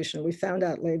institution. I found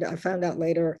out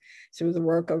later through the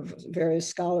work of various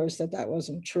scholars that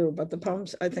wasn't true, but the poem,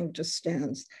 I think, just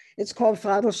stands. It's called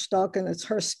Vadelstock, and it's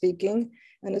her speaking,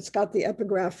 and it's got the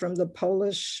epigraph from the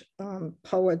Polish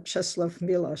poet Czesław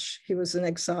Miłosz. He was in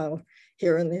exile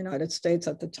here in the United States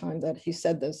at the time that he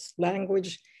said this: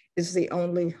 language is the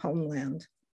only homeland.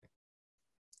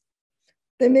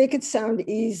 They make it sound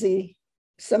easy,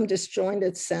 some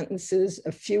disjointed sentences,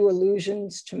 a few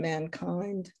allusions to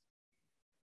mankind.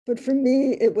 But for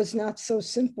me, it was not so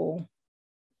simple,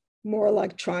 more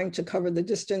like trying to cover the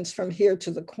distance from here to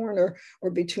the corner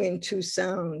or between 2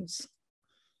 sounds.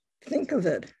 Think of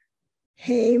it,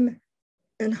 heim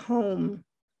and home,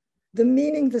 the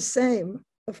meaning the same,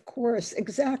 of course,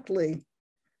 exactly.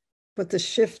 But the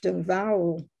shift in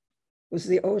vowel was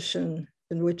the ocean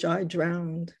in which I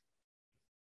drowned.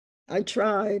 I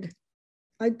tried.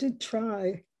 I did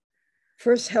try.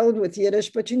 First held with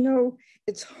Yiddish, but you know,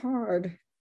 it's hard.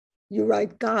 You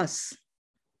write gas,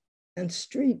 and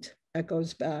street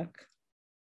echoes back.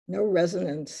 No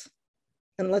resonance.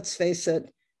 And let's face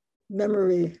it,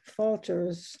 memory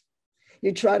falters.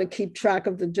 You try to keep track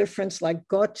of the difference like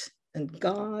Gott and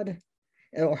God,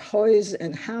 or Heus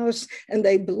and house, and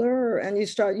they blur, and you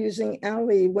start using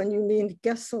alley when you mean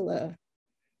Gessele,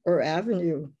 or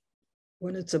avenue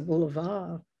when it's a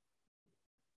boulevard.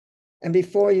 And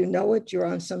before you know it, you're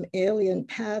on some alien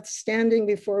path, standing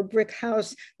before a brick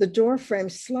house, the door frame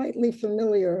slightly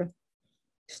familiar.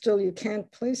 Still, you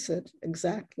can't place it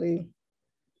exactly.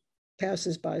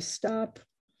 Passers-by stop.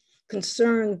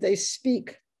 Concerned, they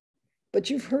speak. But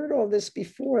you've heard all this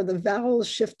before, the vowels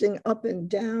shifting up and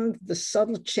down, the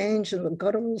subtle change in the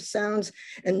guttural sounds,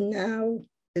 and now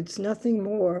it's nothing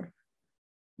more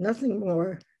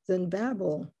than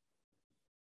babble.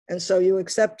 And so you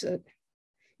accept it.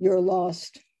 You're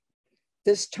lost.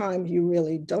 This time you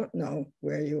really don't know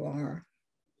where you are.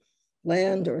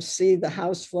 Land or sea, the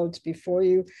house floats before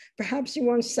you. Perhaps you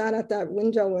once sat at that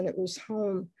window when it was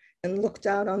home and looked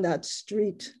out on that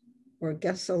street or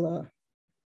Gessele.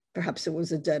 Perhaps it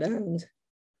was a dead end,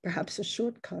 perhaps a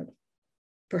shortcut,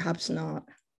 perhaps not.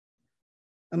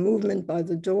 A movement by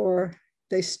the door.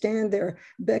 They stand there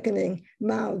beckoning,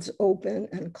 mouths open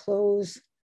and close.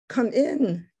 Come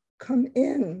in, come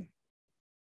in.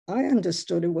 I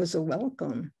understood it was a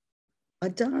welcome. A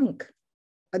dank,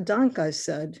 I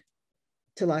said,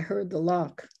 till I heard the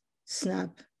lock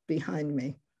snap behind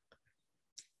me.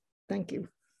 Thank you.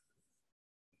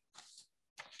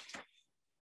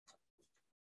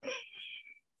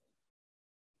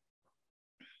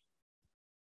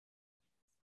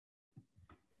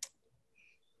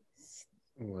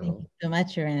 Well, thank you so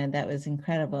much, Irena. That was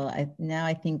incredible. Now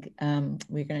I think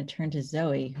we're going to turn to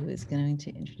Zoe, who is going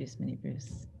to introduce Minnie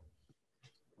Bruce.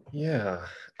 Yeah,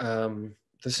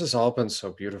 this has all been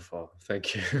so beautiful.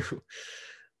 Thank you.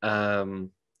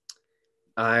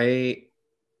 I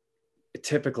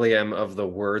typically am of the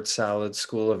word salad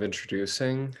school of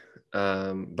introducing,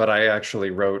 but I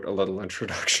actually wrote a little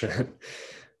introduction.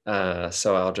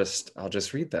 So I'll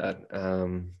just read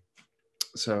that.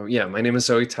 So yeah, my name is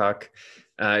Zoe Tuck.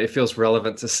 It feels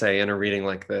relevant to say in a reading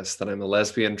like this that I'm a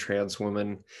lesbian trans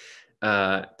woman,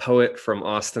 poet from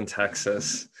Austin,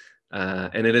 Texas.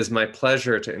 And it is my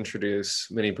pleasure to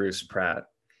introduce Minnie Bruce Pratt.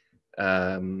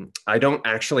 I don't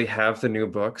actually have the new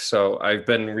book, so I've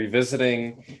been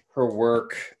revisiting her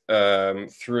work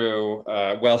through,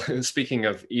 well, speaking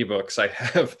of ebooks,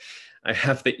 I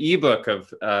have the ebook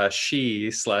of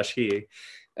She/He.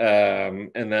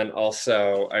 And then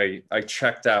also I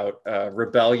checked out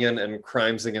Rebellion and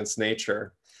Crimes Against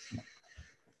Nature.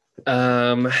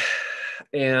 But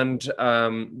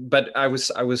I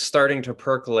was starting to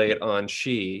percolate on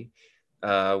She,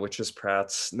 which is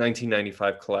Pratt's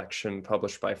 1995 collection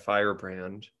published by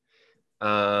Firebrand.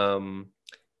 And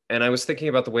I was thinking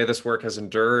about the way this work has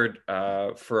endured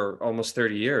for almost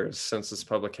 30 years since its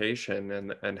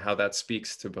publication, and how that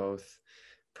speaks to both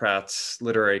Pratt's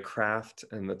literary craft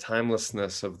and the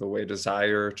timelessness of the way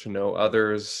desire to know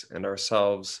others and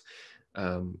ourselves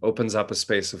opens up a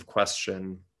space of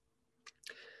question.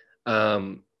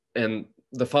 And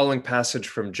the following passage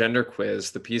from Gender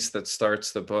Quiz, the piece that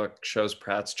starts the book, shows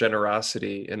Pratt's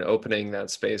generosity in opening that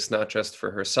space, not just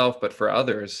for herself, but for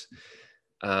others.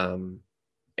 And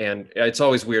it's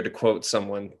always weird to quote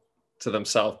someone to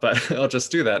themselves, but I'll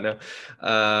just do that now.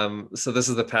 So this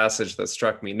is the passage that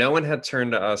struck me. No one had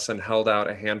turned to us and held out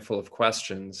a handful of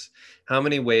questions. How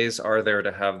many ways are there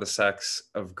to have the sex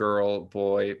of girl,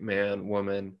 boy, man,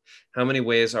 woman? How many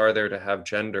ways are there to have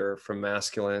gender, from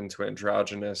masculine to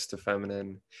androgynous to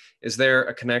feminine? Is there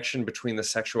a connection between the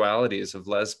sexualities of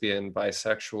lesbian,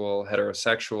 bisexual,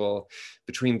 heterosexual,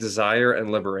 between desire and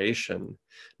liberation?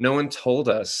 No one told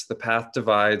us the path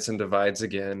divides and divides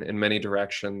again in many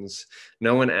directions.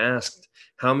 No one asked,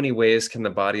 how many ways can the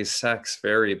body's sex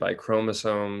vary by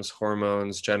chromosomes,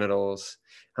 hormones, genitals?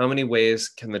 How many ways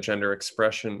can the gender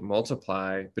expression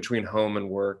multiply between home and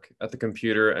work, at the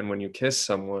computer and when you kiss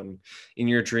someone, in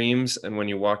your dreams and when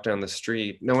you walk down the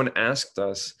street? No one asked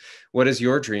us, what is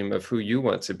your dream of who you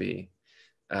want to be?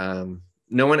 No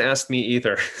one asked me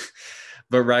either.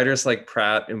 But writers like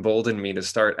Pratt emboldened me to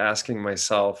start asking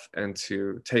myself and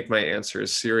to take my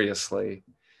answers seriously.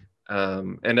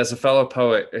 And as a fellow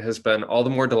poet, it has been all the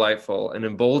more delightful and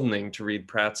emboldening to read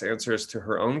Pratt's answers to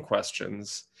her own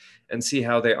questions and see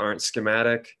how they aren't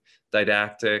schematic,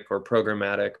 didactic, or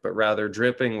programmatic, but rather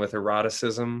dripping with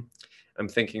eroticism. I'm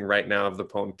thinking right now of the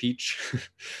poem Peach.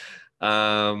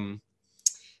 They're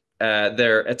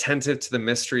attentive to the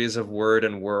mysteries of word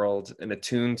and world and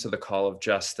attuned to the call of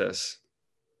justice.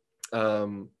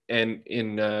 And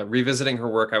in revisiting her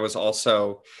work, I was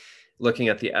also looking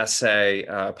at the essay,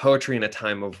 Poetry in a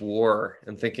Time of War,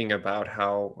 and thinking about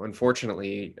how,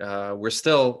 unfortunately, we're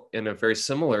still in a very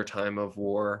similar time of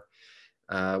war,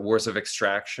 wars of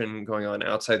extraction going on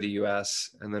outside the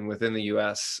US, and then within the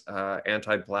US,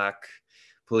 anti-Black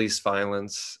police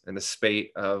violence and a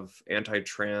spate of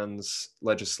anti-trans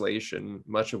legislation,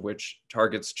 much of which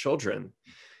targets children.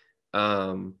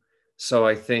 So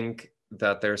I think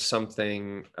that there's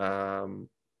something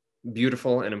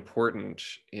beautiful and important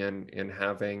in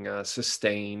having a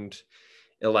sustained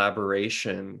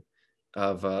elaboration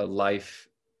of a life,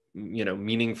 you know,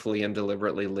 meaningfully and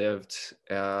deliberately lived,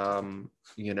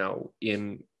 you know,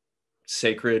 in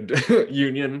sacred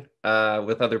union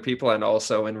with other people and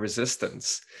also in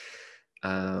resistance.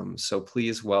 So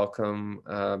please welcome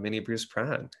Minnie Bruce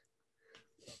Pratt.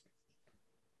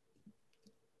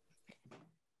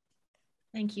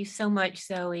 Thank you so much,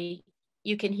 Zoe.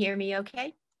 You can hear me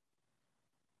okay?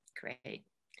 Great.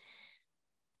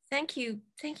 Thank you.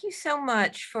 Thank you so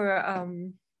much for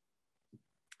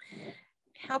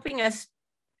helping us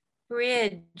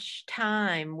bridge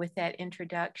time with that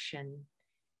introduction.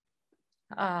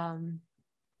 I'm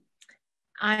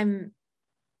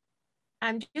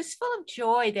just full of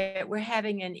joy that we're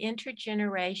having an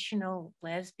intergenerational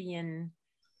lesbian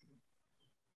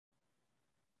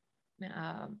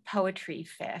poetry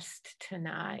fest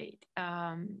tonight.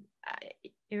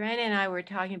 Irena and I were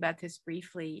talking about this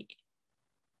briefly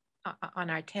on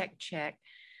our tech check.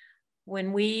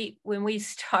 When we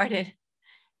started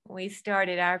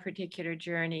our particular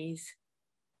journeys,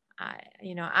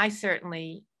 I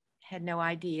certainly had no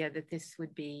idea that this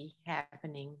would be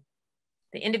happening.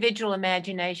 The individual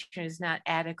imagination is not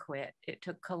adequate. It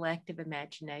took collective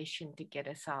imagination to get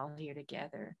us all here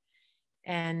together.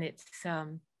 And it's,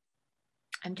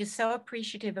 I'm just so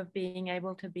appreciative of being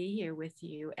able to be here with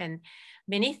you. And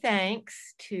many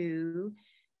thanks to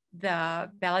the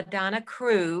Belladonna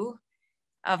crew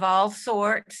of all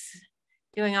sorts,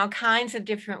 doing all kinds of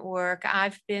different work.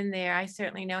 I've been there. I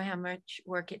certainly know how much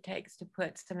work it takes to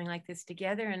put something like this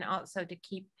together, and also to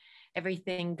keep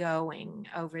everything going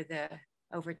over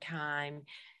time.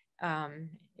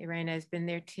 Irena has been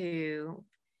there too.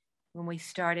 When we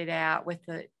started out with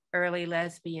the early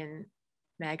lesbian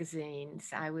magazines,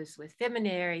 I was with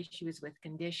Feminary, she was with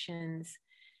Conditions.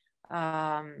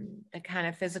 The kind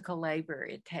of physical labor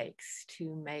it takes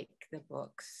to make the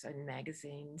books and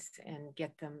magazines and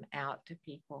get them out to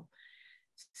people.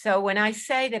 So when I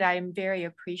say that I'm very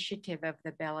appreciative of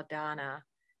the Belladonna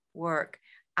work,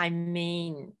 I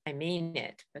mean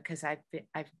it, because I've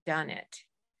done it,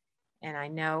 and I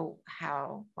know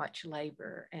how much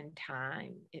labor and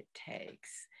time it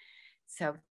takes.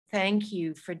 So thank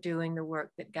you for doing the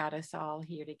work that got us all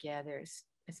here together.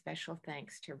 A special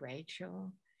thanks to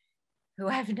Rachel, who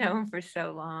I've known for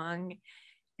so long.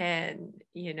 And,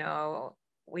 you know,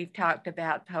 we've talked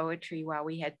about poetry while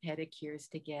we had pedicures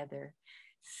together.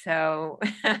 So,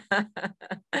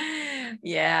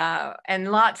 yeah,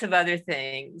 and lots of other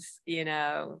things, you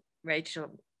know.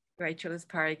 Rachel was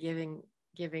part of giving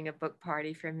a book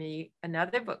party for me,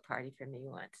 another book party for me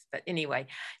once. But anyway,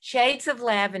 Shades of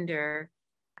Lavender,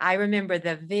 I remember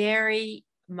the very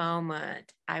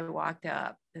moment I walked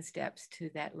up the steps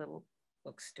to that little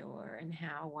bookstore and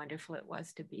how wonderful it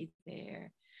was to be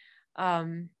there.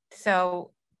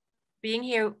 So being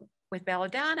here with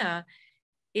Belladonna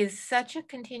is such a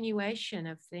continuation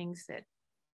of things that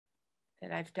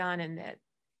I've done and that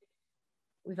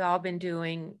we've all been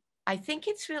doing. I think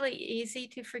it's really easy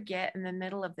to forget in the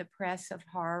middle of the press of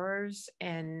horrors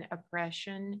and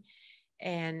oppression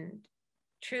and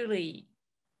truly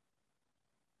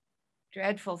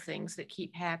dreadful things that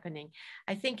keep happening.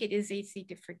 I think it is easy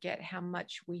to forget how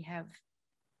much we have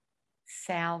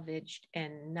salvaged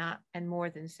and more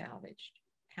than salvaged,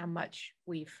 how much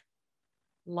we've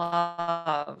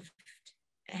loved,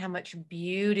 how much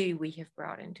beauty we have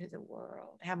brought into the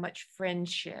world, how much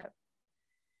friendship.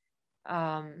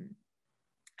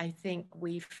 I think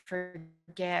we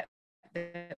forget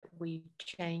that we've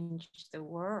changed the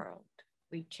world.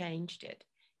 We've changed it,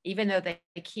 even though they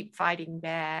keep fighting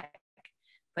back.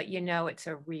 But you know, it's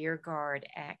a rear guard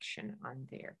action on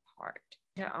their part.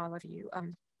 To all of you,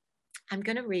 I'm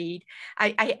going to read.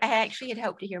 I actually had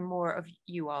hoped to hear more of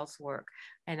you all's work,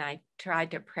 and I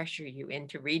tried to pressure you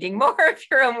into reading more of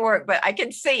your own work, but I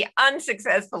can see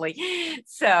unsuccessfully.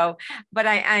 So, but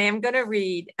I am going to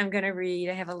read. I'm going to read.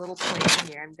 I have a little plan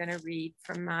here. I'm going to read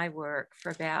from my work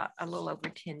for about a little over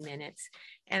 10 minutes.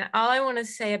 And all I want to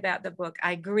say about the book,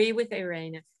 I agree with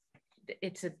Irena.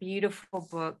 It's a beautiful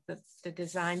book. The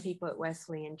design people at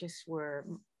Wesleyan just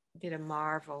did a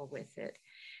marvel with it.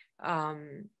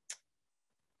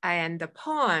 And the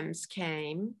poems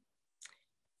came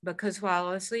because while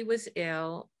Leslie was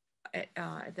ill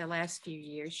the last few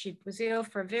years, she was ill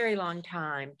for a very long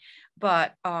time,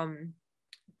 but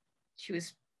she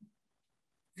was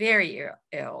very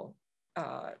ill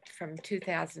from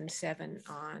 2007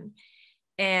 on.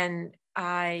 And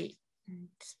I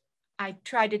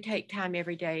tried to take time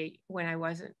every day when I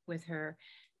wasn't with her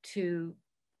to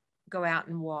go out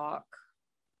and walk.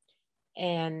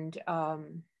 And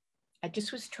I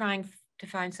just was trying to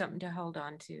find something to hold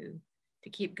on to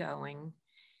keep going,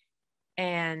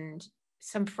 and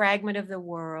some fragment of the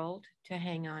world to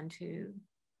hang on to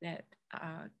that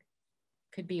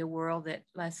could be a world that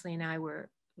Leslie and I were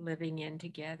living in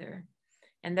together.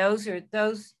 And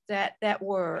that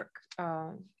work,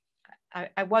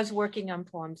 I was working on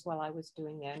poems while I was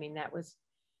doing that. I mean, that was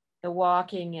the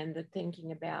walking and the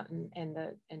thinking about and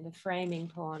the framing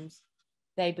poems.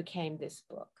 They became this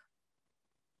book.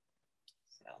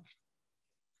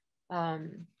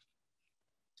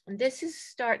 And this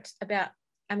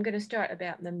I'm going to start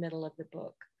about in the middle of the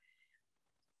book.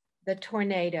 The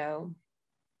tornado.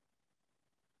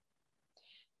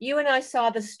 You and I saw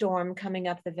the storm coming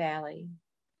up the valley.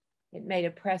 It made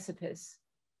a precipice,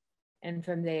 and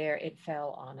from there it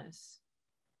fell on us.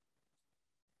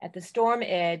 At the storm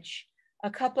edge, a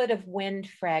couplet of wind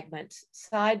fragments,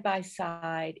 side by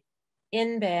side,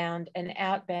 inbound and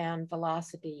outbound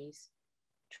velocities,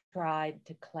 tried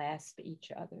to clasp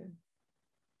each other.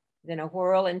 Then a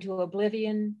whirl into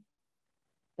oblivion,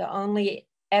 the only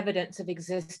evidence of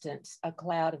existence, a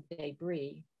cloud of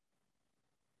debris.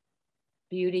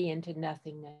 Beauty into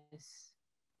nothingness.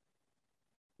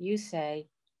 You say,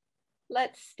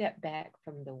 let's step back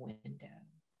from the window.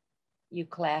 You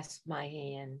clasp my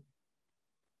hand.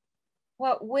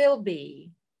 What will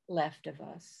be left of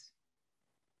us?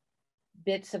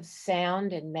 Bits of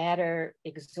sound and matter,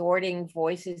 exhorting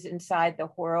voices inside the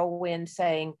whirlwind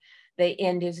saying the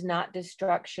end is not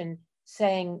destruction,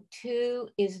 saying two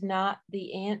is not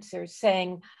the answer,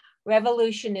 saying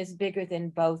revolution is bigger than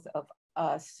both of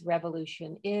us.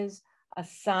 Revolution is a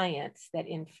science that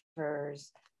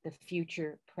infers the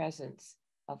future presence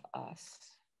of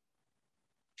us.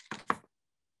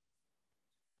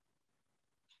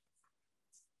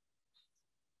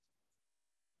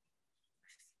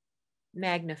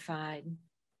 Magnified.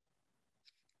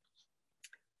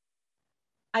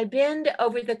 I bend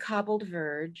over the cobbled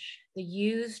verge, the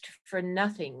used for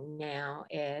nothing now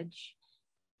edge,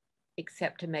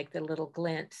 except to make the little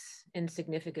glints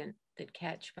insignificant that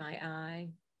catch my eye.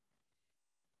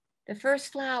 The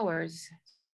first flowers,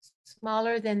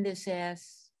 smaller than this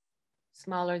S,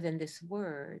 smaller than this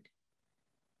word,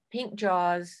 pink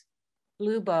jaws,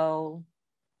 blue bowl,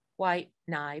 white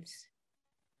knives.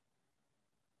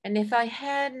 And if I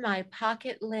had my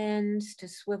pocket lens to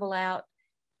swivel out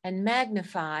and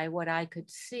magnify what I could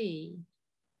see,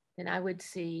 then I would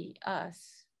see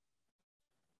us.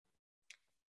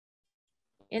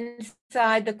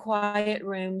 Inside the quiet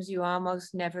rooms you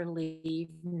almost never leave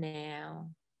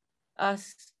now.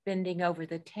 Us bending over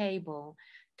the table,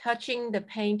 touching the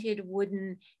painted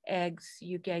wooden eggs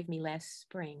you gave me last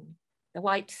spring, the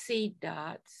white seed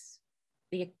dots,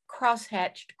 the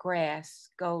cross-hatched grass,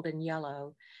 golden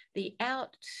yellow, the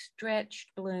outstretched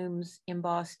blooms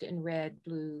embossed in red,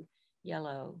 blue,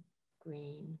 yellow,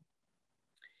 green.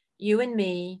 You and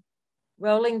me,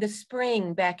 rolling the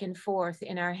spring back and forth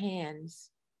in our hands,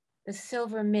 the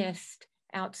silver mist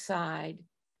outside.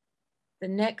 The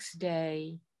next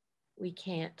day, we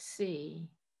can't see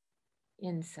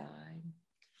inside.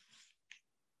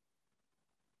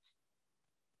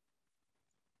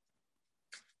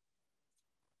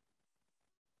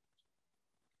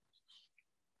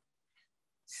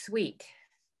 Sweet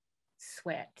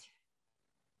sweat.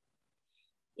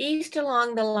 East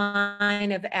along the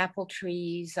line of apple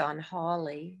trees on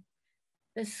Hawley,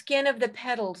 the skin of the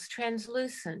petals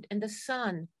translucent in the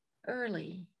sun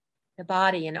early, the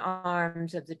body and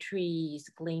arms of the trees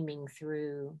gleaming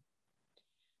through.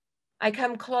 I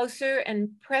come closer and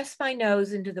press my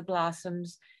nose into the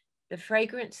blossoms, the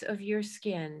fragrance of your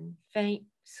skin, faint,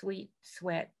 sweet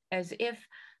sweat, as if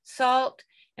salt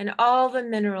and all the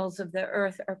minerals of the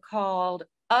earth are called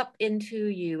up into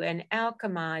you and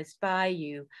alchemized by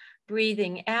you,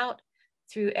 breathing out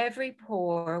through every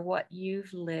pore what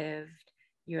you've lived,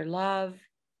 your love,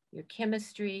 your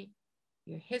chemistry,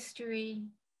 your history,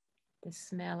 the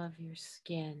smell of your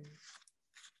skin.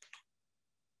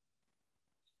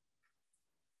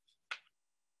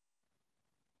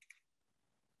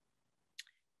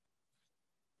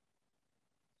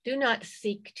 Do not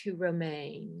seek to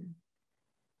remain.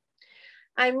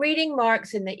 I'm reading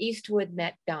Marx in the Eastwood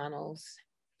McDonald's.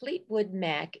 Fleetwood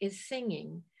Mac is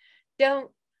singing. Don't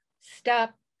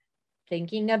stop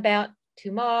thinking about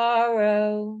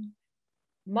tomorrow.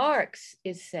 Marx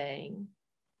is saying,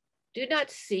 do not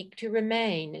seek to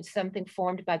remain in something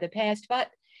formed by the past,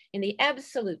 but in the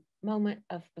absolute moment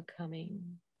of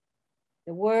becoming.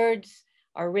 The words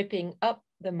are ripping up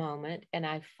the moment, and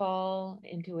I fall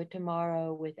into a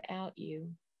tomorrow without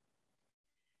you.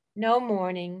 No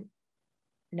morning,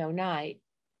 no night,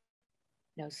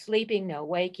 no sleeping, no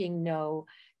waking, no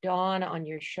dawn on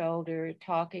your shoulder,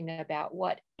 talking about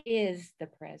what is the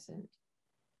present.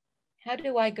 How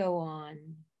do I go on?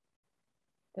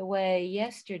 The way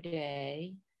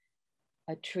yesterday,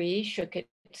 a tree shook its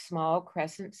small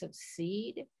crescents of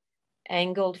seed,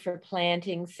 angled for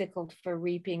planting, sickled for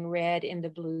reaping, red in the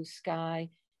blue sky,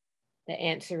 the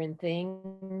answer in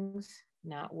things,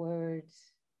 not words.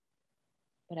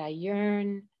 But I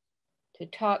yearn to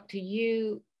talk to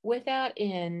you without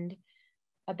end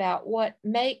about what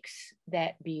makes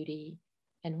that beauty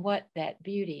and what that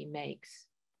beauty makes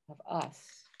of us.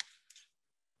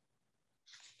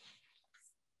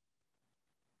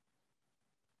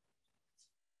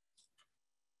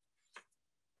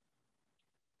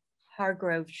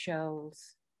 Hargrove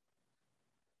Shoals.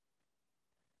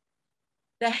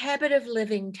 The habit of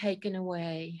living taken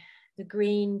away, the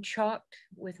green chalked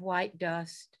with white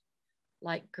dust,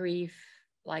 like grief,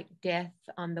 like death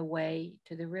on the way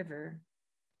to the river.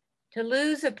 To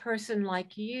lose a person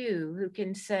like you who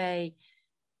can say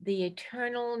the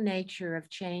eternal nature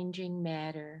of changing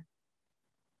matter,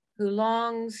 who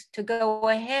longs to go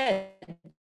ahead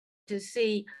to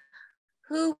see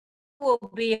who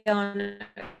will be on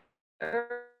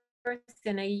Earth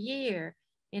in a year,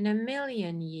 in a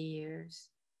million years.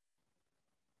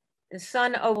 The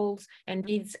sun ovals and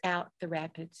breathes out the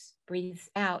rapids, breathes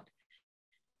out.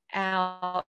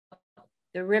 The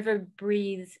river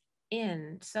breathes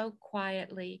in so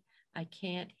quietly I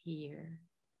can't hear.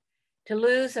 To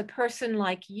lose a person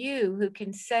like you who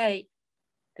can say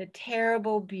the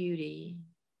terrible beauty.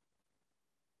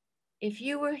 If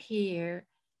you were here,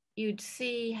 you'd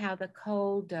see how the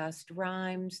coal dust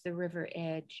rhymes the river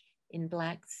edge in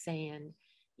black sand.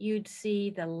 You'd see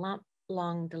the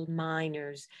lump-lunged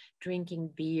miners drinking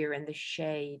beer in the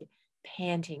shade,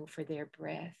 panting for their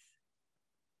breath.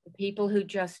 The people who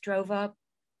just drove up,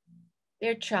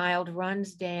 their child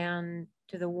runs down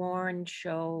to the worn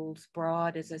shoals,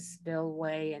 broad as a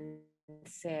spillway, and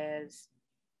says,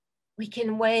 "We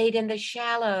can wade in the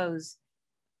shallows,"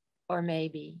 or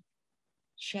maybe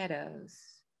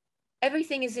shadows.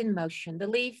 Everything is in motion. The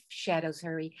leaf shadows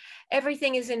hurry.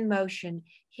 Everything is in motion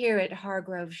here at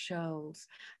Hargrove Shoals.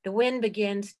 The wind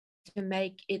begins to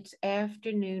make its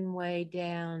afternoon way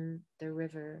down the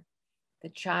river. The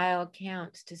child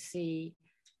counts to see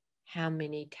how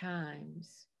many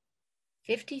times.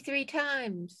 53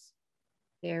 times.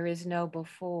 There is no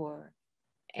before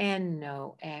and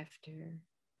no after.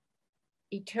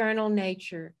 Eternal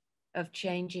nature of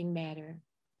changing matter,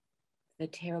 the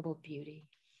terrible beauty.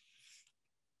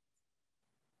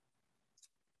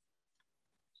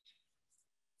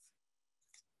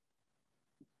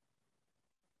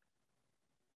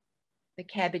 The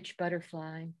cabbage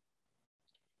butterfly.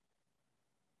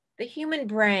 The human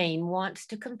brain wants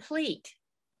to complete.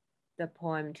 The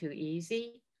poem too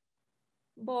easy,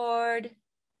 bored.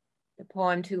 The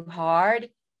poem too hard,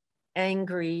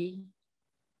 angry.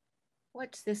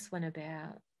 What's this one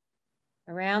about?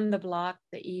 Around the block,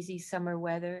 the easy summer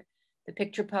weather, the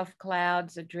picture puff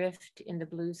clouds adrift in the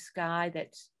blue sky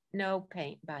that's no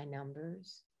paint by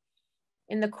numbers.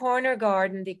 In the corner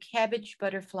garden, the cabbage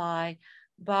butterfly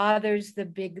bothers the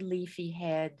big leafy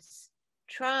heads,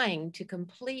 trying to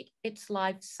complete its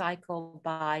life cycle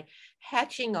by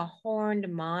hatching a horned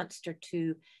monster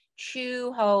to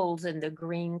chew holes in the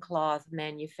green cloth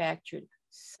manufactured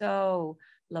so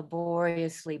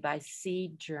laboriously by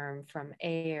seed germ from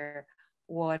air,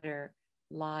 water,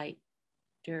 light,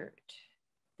 dirt.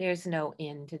 There's no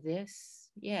end to this.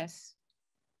 Yes,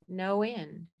 no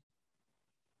end.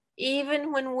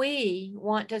 Even when we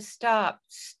want to stop,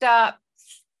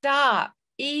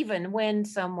 even when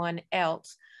someone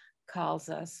else calls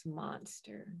us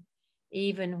monster,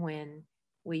 even when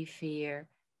we fear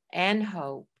and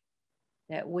hope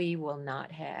that we will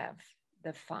not have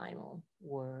the final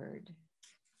word.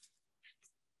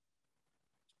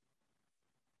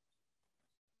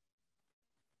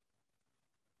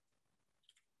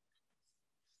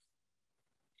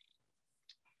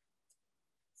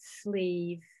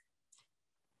 Sleeve.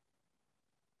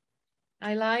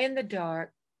 I lie in the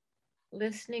dark,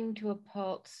 listening to a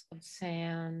pulse of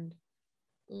sound,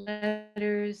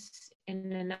 letters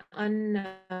in an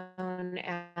unknown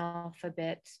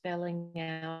alphabet spelling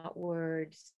out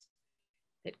words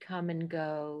that come and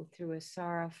go through a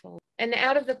sorrowful. And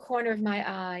out of the corner of my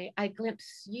eye, I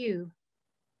glimpse you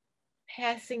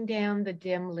passing down the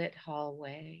dim lit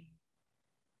hallway,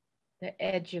 the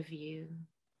edge of you,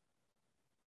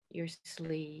 your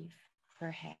sleeve,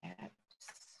 perhaps.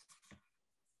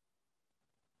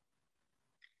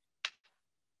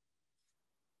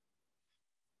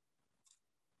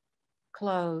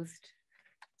 Clothed.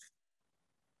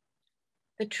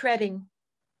 The treading,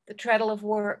 the treadle of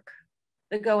work,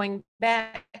 the going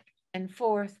back and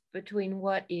forth between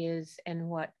what is and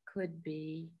what could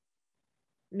be.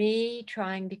 Me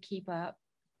trying to keep up.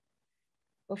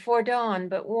 Before dawn,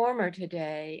 but warmer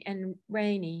today and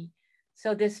rainy,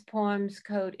 so this poem's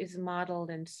coat is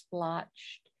mottled and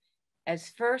splotched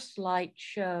as first light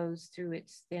shows through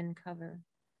its thin cover,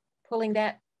 pulling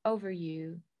that over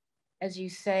you as you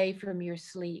say from your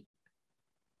sleep,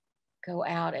 go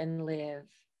out and live.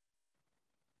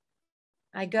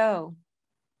 I go.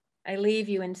 I leave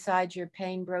you inside your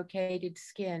pain-brocaded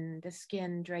skin, the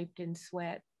skin draped in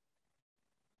sweat.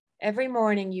 Every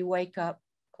morning you wake up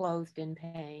clothed in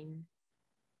pain.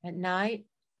 At night,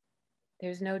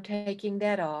 there's no taking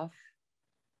that off.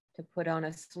 To put on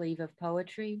a sleeve of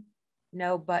poetry,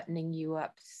 no buttoning you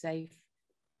up safe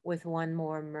with one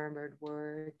more murmured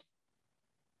word.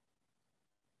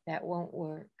 That won't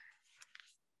work.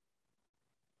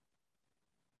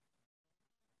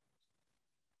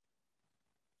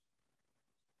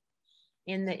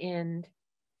 In the end,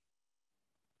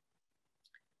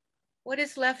 what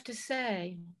is left to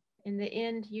say? In the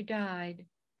end, you died.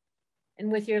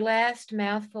 And with your last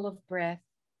mouthful of breath,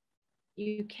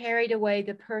 you carried away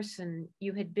the person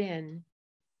you had been.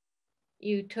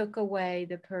 You took away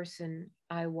the person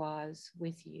I was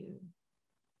with you.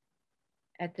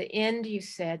 At the end, you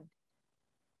said,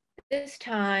 this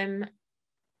time,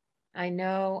 I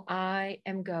know I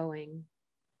am going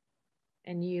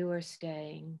and you are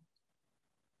staying.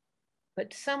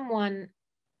 But someone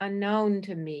unknown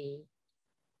to me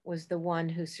was the one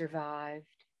who survived,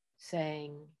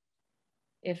 saying,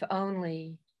 if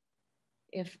only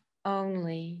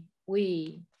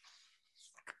we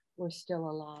were still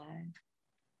alive.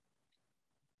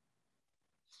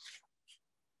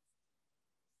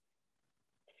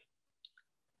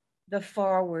 The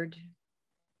forward.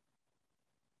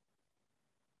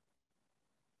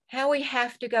 How we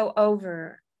have to go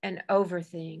over and over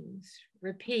things,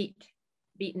 repeat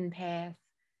beaten path,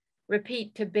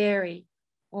 repeat to bury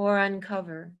or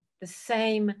uncover the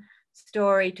same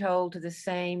story told to the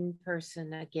same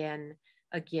person again,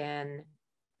 again,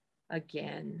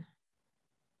 again.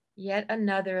 Yet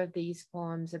another of these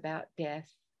poems about death.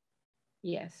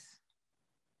 Yes,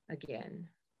 again.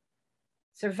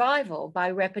 Survival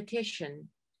by repetition,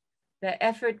 the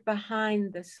effort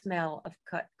behind the smell of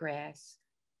cut grass,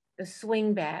 the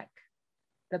swing back,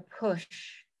 the push,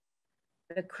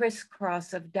 the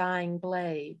crisscross of dying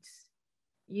blades.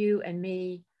 You and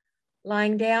me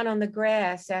lying down on the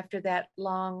grass after that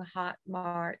long, hot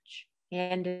march,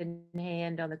 hand in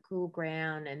hand on the cool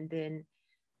ground, and then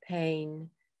pain,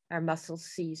 our muscles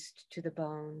seized to the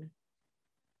bone.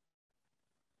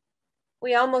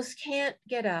 We almost can't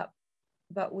get up,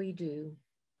 but we do.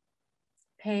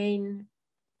 Pain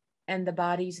and the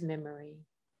body's memory,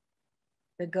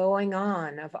 the going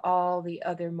on of all the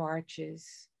other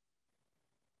marches,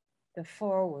 the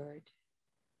forward.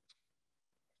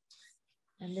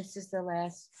 And this is the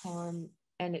last poem,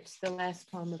 and it's the last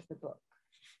poem of the book.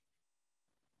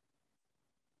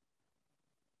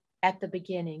 At the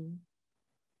beginning,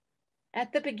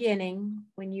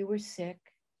 when you were sick,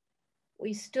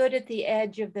 we stood at the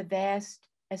edge of the vast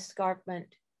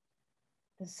escarpment,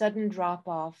 the sudden drop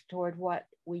off toward what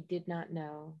we did not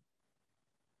know.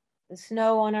 The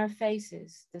snow on our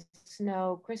faces, the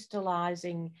snow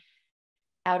crystallizing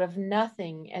out of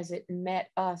nothing as it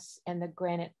met us and the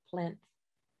granite plinth,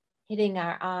 hitting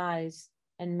our eyes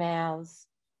and mouths,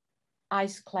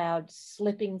 ice clouds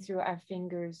slipping through our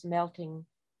fingers, melting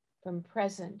from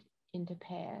present into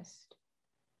past.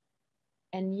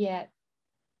 And yet,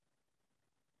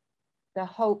 the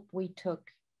hope we took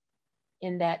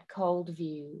in that cold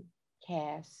view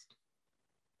cast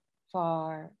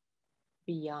far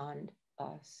beyond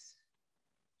us.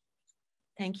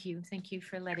 Thank you. Thank you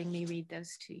for letting me read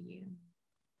those to you.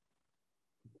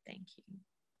 Thank you.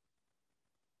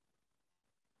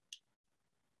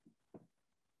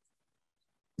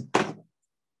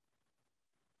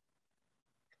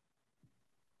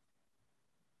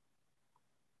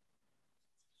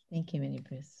 Thank you, Minnie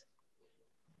Bruce.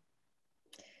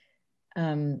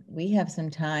 We have some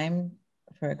time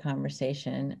for a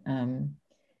conversation, and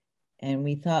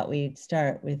we thought we'd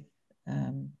start with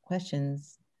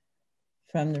questions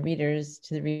from the readers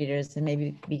to the readers, and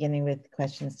maybe beginning with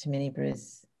questions to Minnie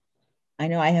Bruce. I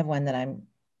know I have one that I've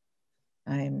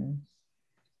been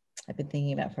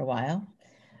thinking about for a while,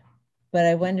 but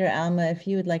I wonder, Alma, if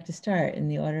you would like to start in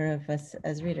the order of us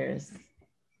as readers.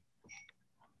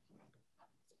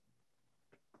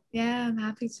 Yeah, I'm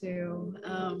happy to.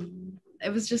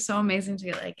 It was just so amazing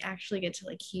to actually get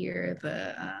to hear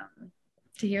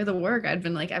the work. I've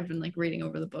been reading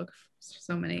over the book for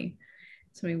so many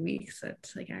weeks that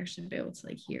actually be able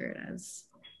to hear it as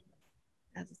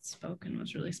it's spoken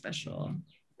was really special.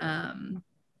 For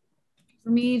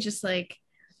me, just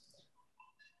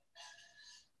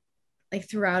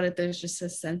throughout it, there's just a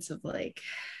sense of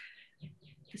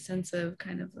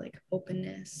kind of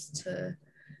openness to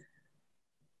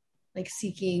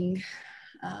seeking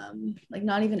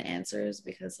not even answers,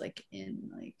 because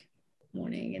in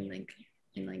mourning and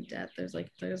in death, there's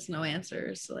no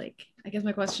answers. So I guess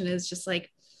my question is just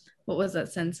what was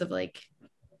that sense of like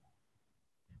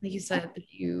you said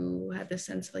that you had this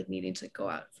sense of needing to go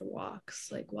out for walks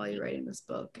while you're writing this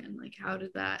book, and how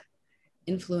did that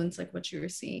influence what you were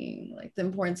seeing, the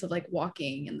importance of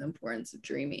walking, and the importance of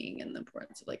dreaming, and the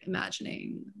importance of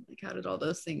imagining, how did all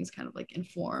those things kind of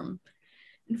inform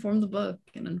the book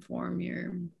and inform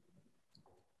your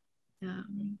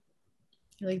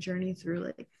journey through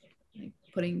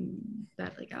putting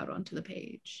that out onto the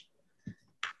page?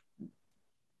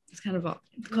 It's kind of a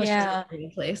question all over the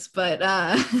place, but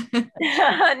no,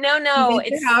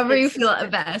 it's however you feel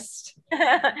at best.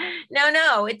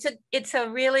 No, it's a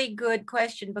really good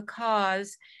question,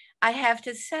 because I have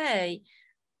to say,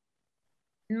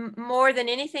 more than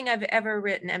anything I've ever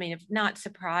written, I mean, if not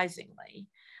surprisingly,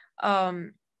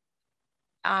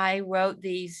 I wrote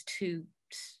these to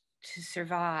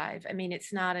survive. I mean,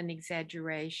 it's not an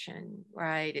exaggeration,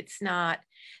 right? It's not,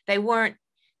 they weren't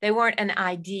an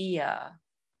idea,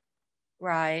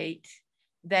 right?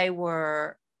 We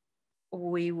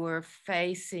were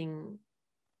facing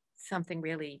something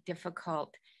really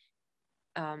difficult.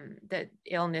 That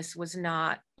illness was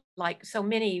not like so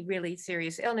many really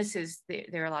serious illnesses.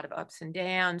 There are a lot of ups and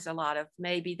downs, a lot of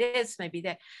maybe this, maybe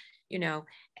that,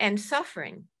 and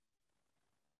suffering.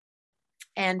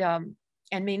 And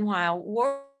meanwhile,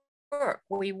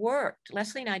 we worked.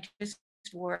 Leslie and I just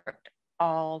worked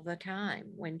all the time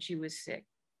when she was sick.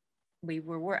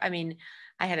 I mean,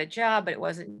 I had a job, but it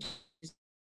wasn't just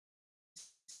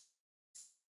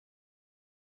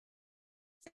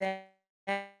that.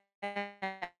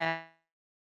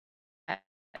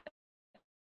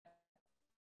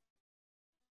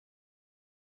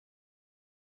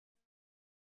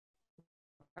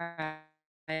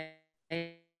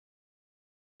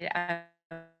 I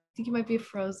think you might be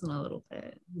frozen a little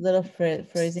bit. A little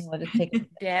freezing. What it take?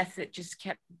 Death that just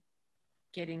kept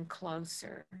getting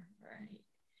closer, right?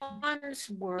 Arms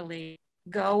were really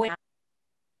going.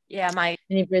 Yeah, am I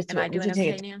doing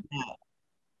okay now?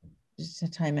 Just a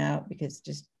time out, because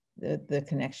just the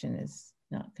connection is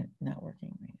not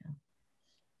working right now.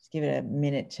 Just give it a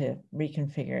minute to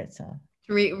reconfigure itself.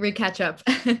 Catch up.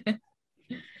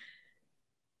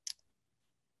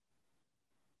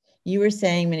 You were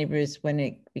saying, Minnie Bruce, when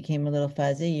it became a little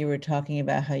fuzzy, you were talking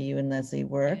about how you and Leslie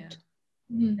worked.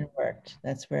 Yeah. Mm-hmm. And worked.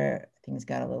 That's where things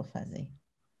got a little fuzzy.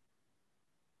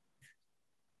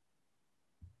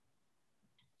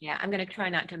 Yeah, I'm going to try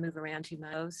not to move around too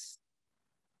much.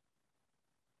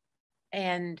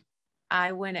 And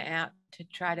I went out to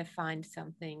try to find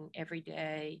something every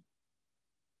day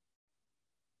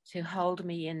to hold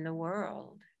me in the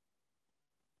world,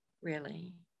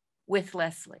 really, with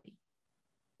Leslie,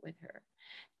 with her,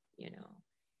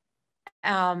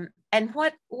 And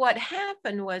what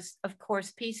happened was, of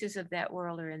course, pieces of that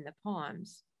world are in the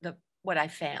poems, what I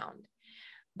found.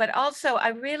 But also, I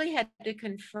really had to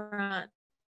confront,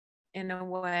 in a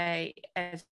way,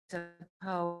 as a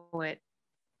poet,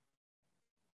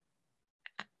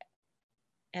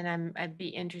 and I'd be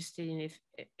interested in if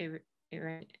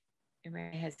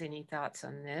Irena has any thoughts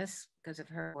on this because of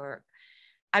her work.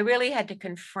 I really had to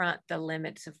confront the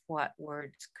limits of what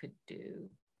words could do.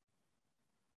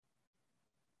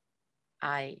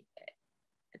 They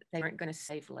weren't going to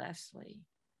save Leslie.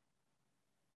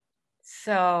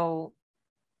 So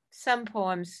some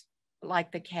poems,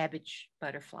 like the cabbage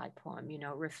butterfly poem, you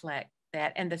know, reflect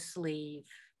that, and the sleeve.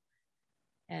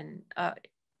 And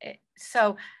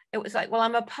so it was like, well,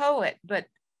 I'm a poet, but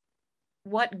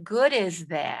what good is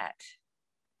that?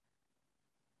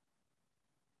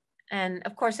 And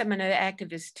of course, I'm an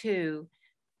activist too,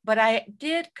 but I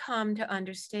did come to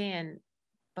understand,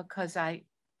 because I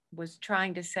was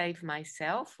trying to save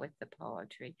myself with the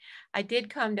poetry, I did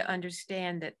come to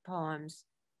understand that poems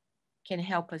can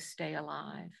help us stay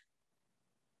alive.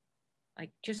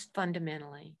 Like, just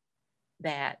fundamentally,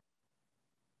 that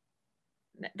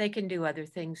they can do other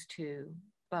things too,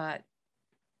 but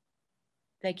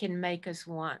they can make us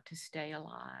want to stay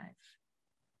alive.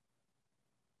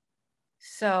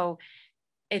 So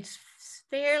it's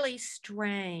fairly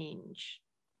strange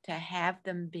to have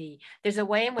them be. There's a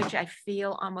way in which I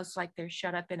feel almost like they're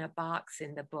shut up in a box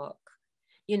in the book.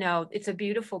 You know, it's a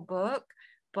beautiful book,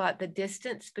 but the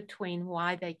distance between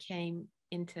why they came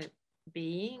into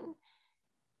being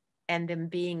and them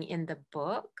being in the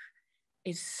book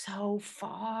is so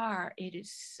far. It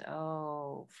is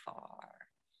so far.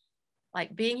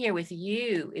 Like, being here with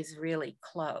you is really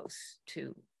close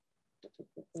to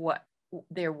what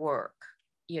their work,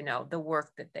 you know, the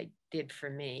work that they did for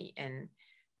me and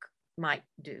might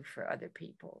do for other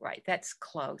people, right? That's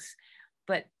close.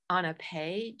 But on a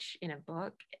page in a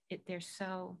book, they're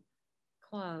so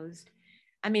closed.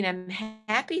 I mean, I'm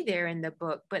happy they're in the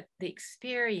book, but the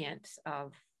experience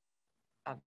of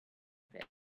it,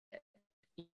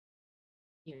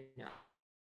 you know.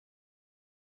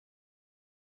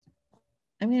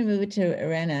 I'm going to move it to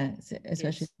Irena,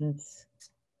 especially since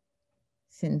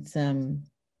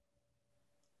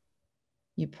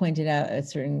you pointed out a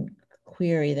certain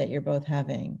query that you're both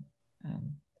having.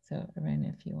 So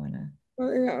Irena, if you want to.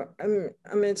 Well, yeah, I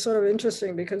mean, it's sort of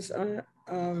interesting because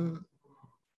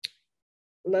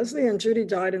Leslie and Judy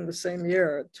died in the same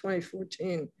year,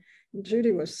 2014.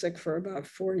 Judy was sick for about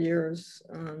 4 years.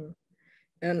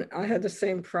 And I had the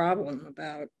same problem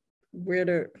about where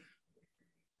to,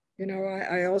 you know,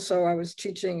 I was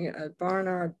teaching at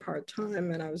Barnard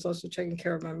part-time, and I was also taking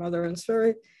care of my mother. And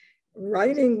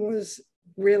writing was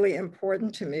really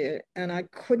important to me, and I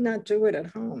could not do it at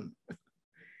home.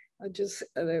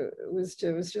 There was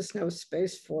just no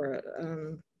space for it.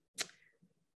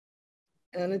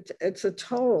 And it's a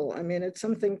toll. I mean, it's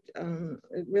something,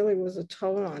 it really was a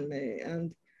toll on me.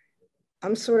 And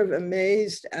I'm sort of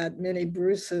amazed at Minnie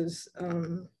Bruce's,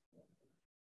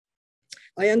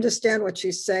 I understand what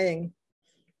she's saying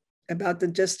about the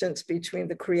distance between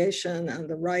the creation and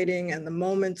the writing and the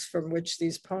moments from which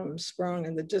these poems sprung,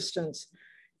 and the distance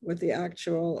with the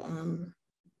actual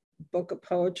book of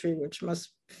poetry, which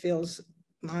feels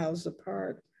miles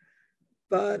apart.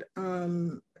 But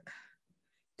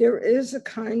there is a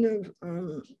kind of,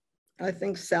 I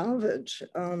think, salvage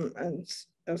and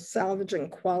a salvaging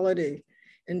quality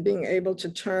in being able to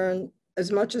turn,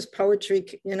 as much as poetry,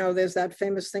 you know, there's that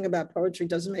famous thing about poetry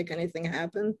doesn't make anything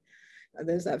happen.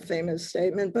 There's that famous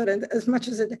statement, but as much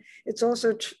as it's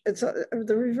also,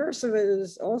 the reverse of it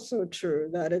is also true,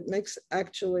 that it makes,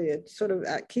 actually, it sort of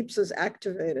keeps us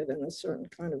activated in a certain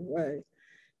kind of way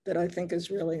that I think is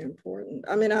really important.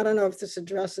 I mean, I don't know if this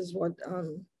addresses what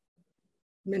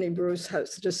Minnie Bruce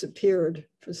has disappeared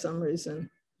for some reason.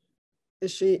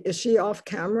 Is she off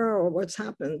camera, or what's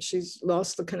happened? She's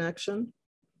lost the connection.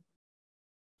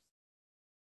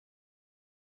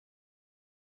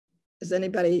 Is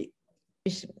anybody?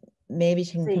 Maybe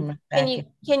she can come right back.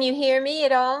 Can you hear me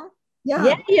at all?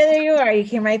 Yeah, there you are. You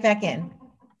came right back in.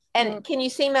 And can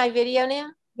you see my video now?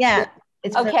 Yeah.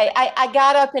 It's okay. I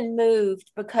got up and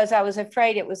moved because I was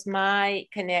afraid it was my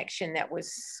connection that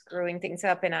was screwing things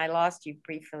up, and I lost you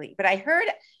briefly. But I heard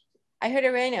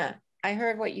Irena. I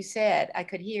heard what you said. I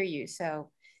could hear you.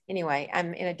 So anyway,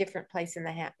 I'm in a different place in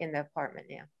the apartment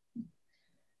now.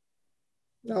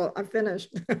 No, I'm finished.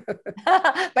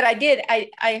 But I did.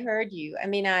 I heard you. I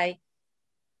mean,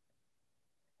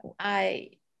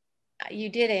 you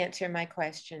did answer my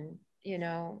question. You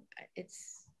know,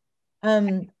 it's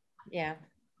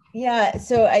yeah.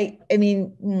 So I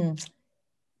mean,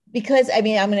 because I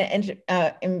mean, I'm going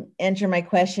to enter my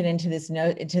question into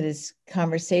this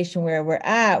conversation where we're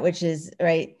at, which is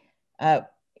right. You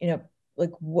know,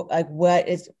 what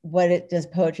does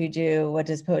poetry do? What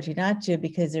does poetry not do?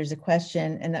 Because there's a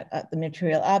question and the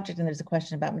material object, and there's a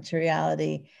question about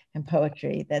materiality and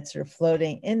poetry that's sort of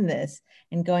floating in this,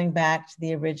 and going back to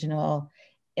the original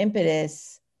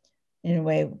impetus in a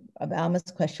way of Alma's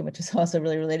question, which is also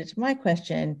really related to my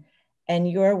question,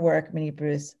 and your work, Minnie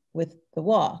Bruce, with the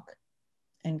walk.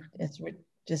 And it's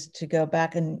just to go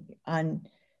back and on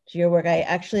to your work.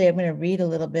 I'm going to read a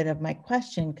little bit of my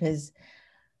question because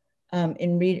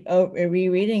in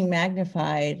rereading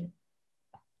Magnified,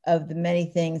 of the many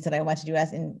things that I want to do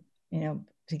as in,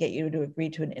 to get you to agree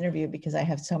to an interview, because I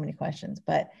have so many questions,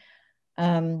 but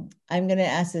I'm going to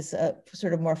ask this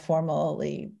sort of more formal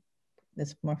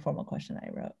question I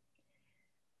wrote.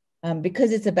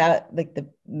 Because it's about like the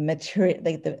material,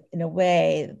 like in a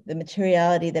way, the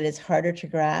materiality that is harder to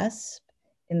grasp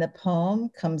in the poem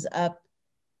comes up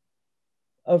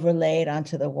overlaid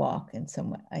onto the walk in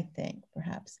some way, I think,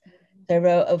 perhaps. So I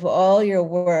wrote, of all your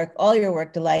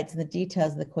work delights in the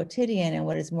details of the quotidian, and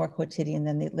what is more quotidian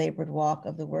than the labored walk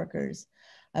of the workers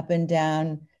up and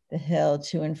down the hill,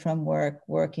 to and from work,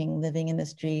 working, living in the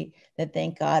street, that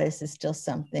thank goddess is still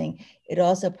something. It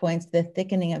also points to the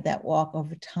thickening of that walk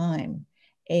over time,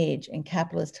 age, and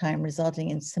capitalist time, resulting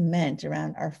in cement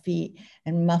around our feet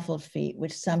and muffled feet,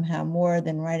 which somehow more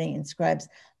than writing inscribes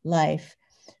life.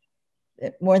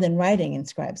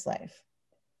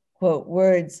 Quote,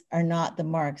 words are not the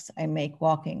marks I make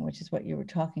walking, which is what you were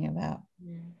talking about.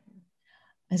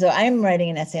 Mm-hmm. So I'm writing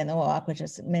an essay on the walk, which,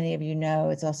 as many of you know,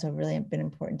 it's also really been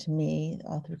important to me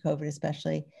all through COVID,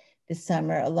 especially this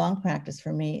summer, a long practice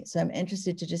for me. So I'm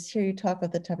interested to just hear you talk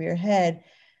off the top of your head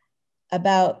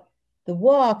about the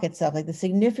walk itself, like the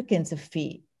significance of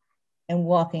feet and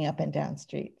walking up and down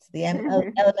streets, the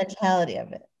elementality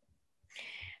of it.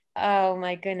 Oh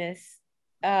my goodness.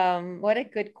 What a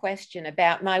good question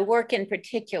about my work in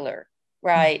particular,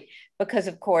 right? Because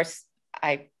of course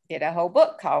I did a whole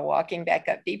book called Walking Back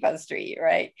Up Depot Street,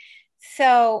 right?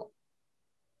 So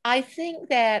I think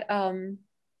that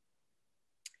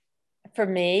for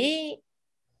me,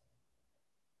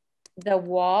 the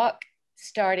walk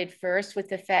started first with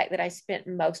the fact that I spent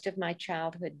most of my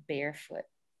childhood barefoot.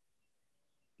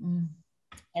 Mm.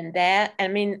 And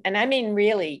I mean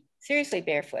really seriously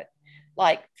barefoot,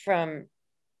 like from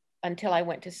until I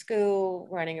went to school,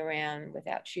 running around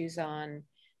without shoes on.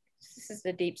 This is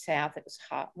the deep South. It was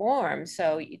hot, warm.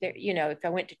 So, if I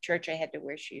went to church, I had to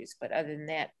wear shoes. But other than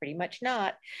that, pretty much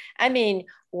not. I mean,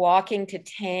 walking to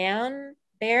town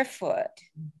barefoot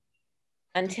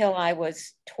until I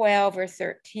was 12 or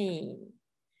 13.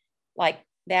 Like,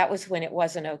 that was when it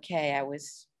wasn't okay. I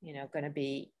was, going to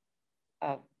be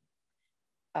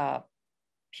a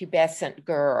pubescent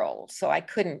girl, so I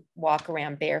couldn't walk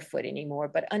around barefoot anymore.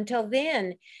 But until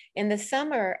then, in the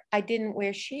summer, I didn't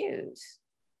wear shoes.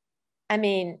 I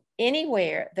mean,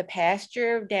 anywhere, the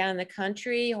pasture down the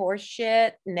country, horse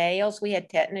shit, nails, we had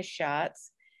tetanus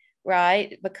shots,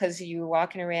 right? Because you were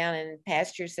walking around in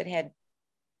pastures that had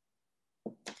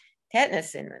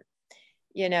tetanus in them,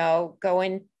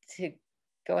 going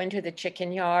to the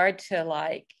chicken yard to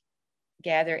like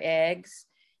gather eggs.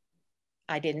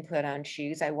 I didn't put on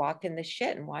shoes. I walked in the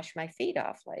shit and washed my feet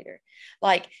off later.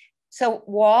 Like, so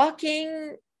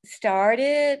walking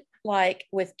started like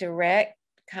with direct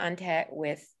contact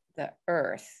with the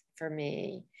earth for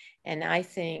me. And I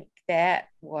think that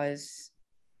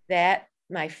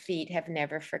my feet have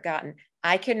never forgotten.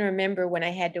 I can remember when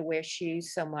I had to wear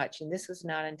shoes so much, and this was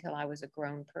not until I was a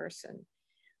grown person,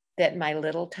 that my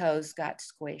little toes got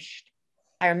squished.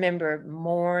 I remember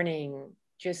mourning,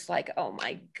 just like, oh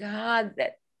my God,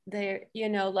 that they're,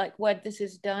 like what this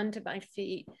has done to my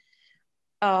feet.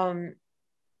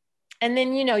 And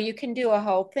then, you can do a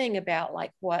whole thing about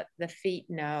like what the feet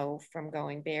know from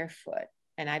going barefoot.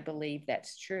 And I believe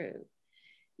that's true,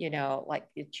 like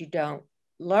that you don't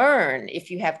learn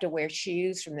if you have to wear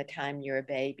shoes from the time you're a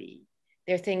baby.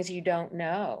 There are things you don't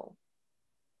know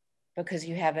because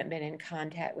you haven't been in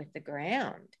contact with the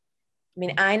ground. I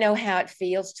mean, I know how it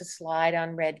feels to slide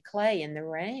on red clay in the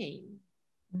rain.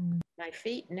 My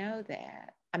feet know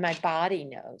that. And my body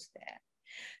knows that.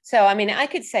 So, I mean, I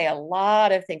could say a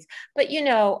lot of things, but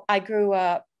I grew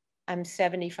up, I'm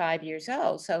 75 years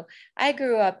old. So I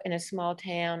grew up in a small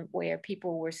town where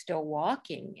people were still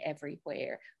walking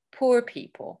everywhere. Poor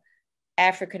people,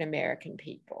 African-American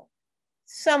people,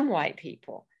 some white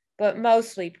people, but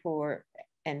mostly poor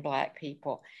and Black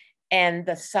people. And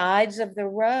the sides of the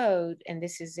road, and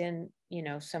this is in,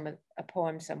 a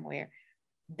poem somewhere,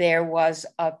 there was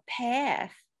a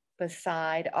path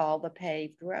beside all the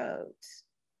paved roads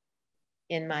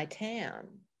in my town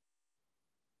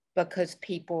because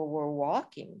people were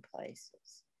walking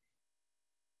places.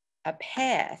 A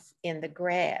path in the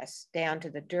grass down to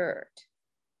the dirt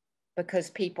because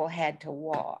people had to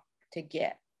walk to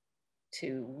get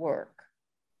to work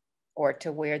or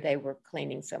to where they were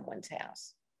cleaning someone's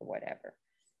house or whatever.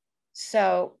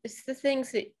 So it's the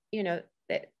things that,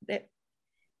 that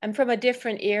I'm from a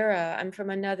different era. I'm from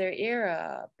another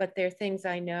era, but there are things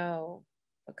I know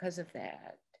because of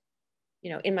that.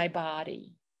 in my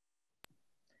body.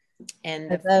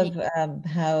 And I love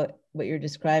how what you're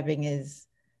describing is,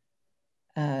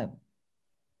 right,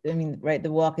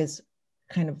 the walk is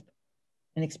kind of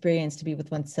an experience to be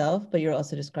with oneself, but you're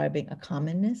also describing a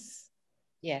commonness.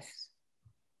 Yes,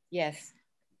 yes,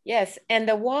 yes. And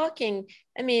the walking,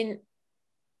 I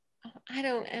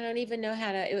don't even know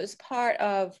how to, it was part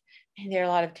of, and there are a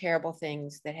lot of terrible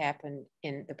things that happened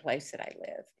in the place that I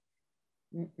lived.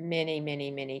 Many, many,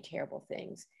 many terrible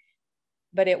things.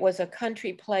 But it was a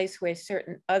country place where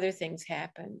certain other things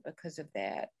happened because of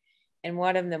that. And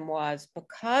one of them was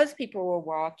because people were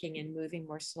walking and moving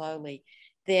more slowly,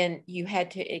 then you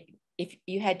had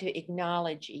to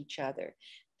acknowledge each other.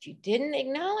 If you didn't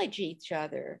acknowledge each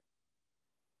other,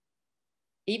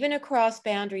 even across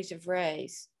boundaries of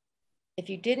race, if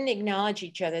you didn't acknowledge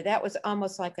each other, that was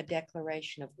almost like a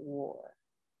declaration of war.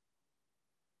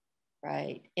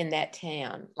 Right, in that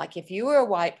town. Like if you were a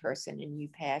white person and you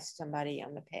passed somebody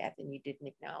on the path and you didn't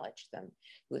acknowledge them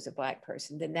who was a black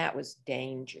person, then that was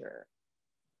danger,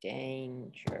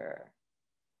 because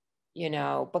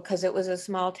it was a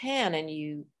small town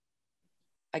and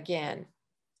again,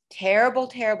 terrible,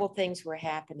 terrible things were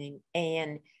happening.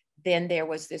 And then there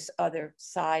was this other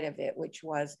side of it, which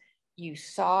was you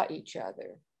saw each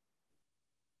other.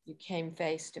 You came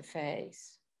face to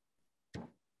face.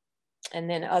 And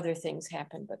then other things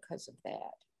happened because of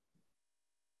that.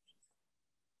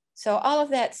 So all of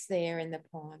that's there in the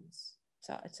poems.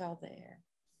 So it's all there.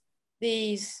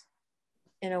 These,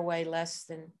 in a way, less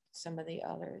than some of the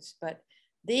others. But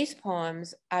these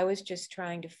poems, I was just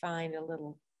trying to find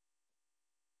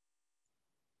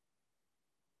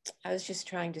I was just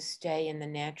trying to stay in the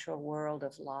natural world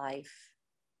of life.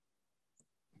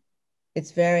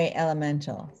 It's very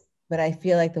elemental. But I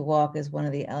feel like the walk is one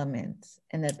of the elements,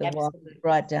 and that the walk is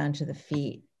brought down to the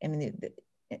feet.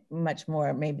 Much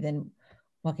more maybe than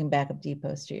walking back up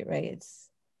Depot Street, right? It's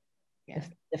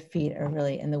the feet are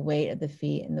really, and the weight of the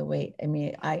feet and the weight.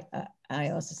 I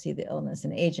also see the illness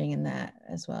and aging in that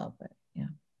as well, but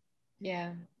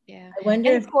yeah. I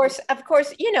wonder and of course, if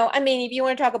you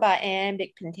want to talk about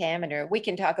iambic pentameter, we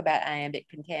can talk about iambic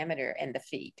pentameter and the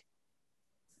feet,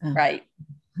 right?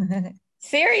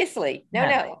 Seriously,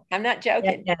 no, I'm not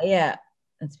joking. Yeah,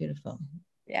 that's beautiful.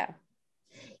 Yeah,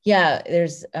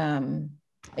 there's I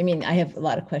have a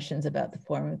lot of questions about the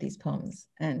form of these poems,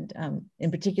 and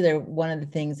in particular, one of the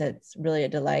things that's really a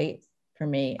delight for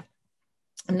me,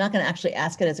 I'm not going to actually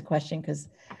ask it as a question because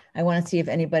I want to see if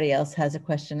anybody else has a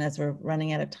question as we're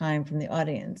running out of time from the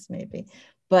audience, maybe.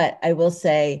 But I will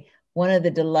say one of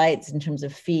the delights in terms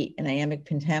of feet and iambic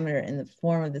pentameter in the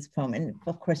form of this poem, and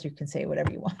of course you can say whatever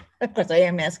you want, of course I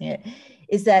am asking it,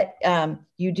 is that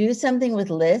you do something with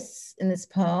lists in this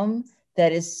poem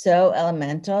that is so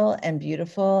elemental and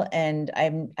beautiful. And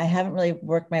I haven't really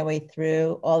worked my way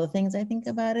through all the things I think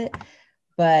about it,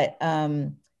 but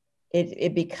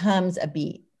it becomes a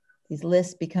beat. These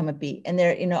lists become a beat. And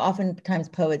they're, oftentimes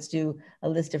poets do a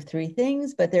list of 3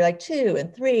 things, but they're like 2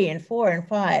 and 3 and 4 and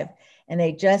 5. And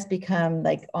they just become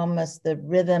like almost the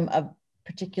rhythm of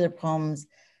particular poems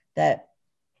that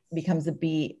becomes the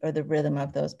beat or the rhythm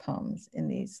of those poems in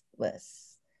these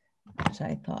lists, which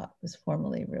I thought was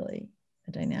formally really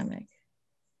a dynamic.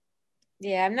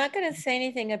 Yeah, I'm not going to say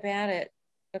anything about it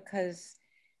because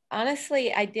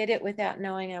honestly, I did it without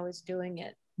knowing I was doing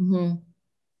it. Mm-hmm.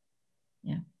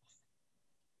 Yeah.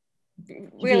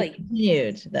 Really. To be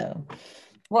continued, though.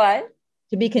 What?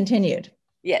 To be continued.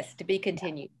 Yes, to be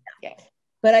continued. Yeah.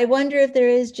 But I wonder if there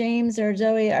is, James or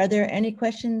Zoe, are there any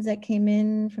questions that came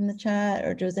in from the chat,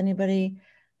 or does anybody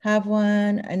have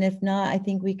one? And if not, I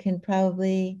think we can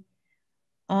probably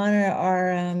honor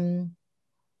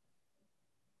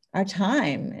our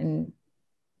time and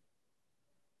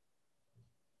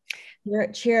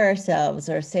cheer ourselves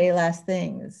or say last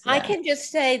things. I can just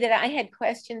say that I had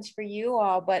questions for you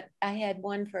all, but I had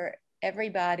one for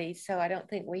everybody, so I don't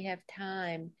think we have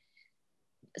time.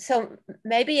 So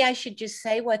maybe I should just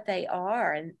say what they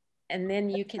are, and then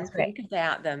you can think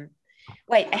about them.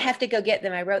 Wait, I have to go get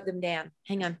them. I wrote them down.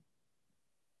 Hang on.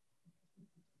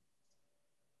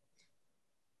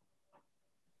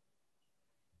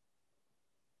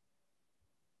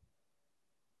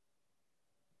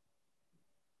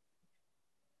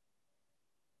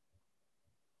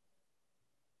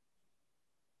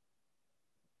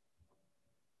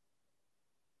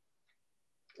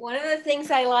 One of the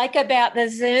things I like about the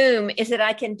Zoom is that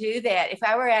I can do that. If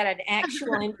I were at an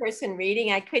actual in-person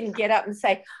reading, I couldn't get up and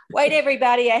say, wait,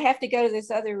 everybody, I have to go to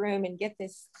this other room and get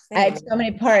this thing. I had so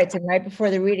many parts, and right before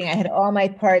the reading, I had all my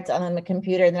parts on the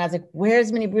computer, and then I was like,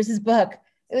 where's Minnie Bruce's book?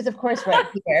 It was, of course, right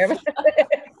here.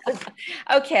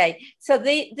 Okay, so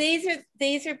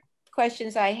these are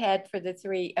questions I had for the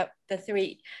three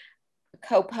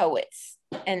co-poets,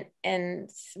 and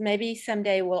maybe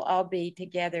someday we'll all be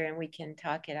together and we can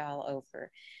talk it all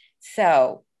over.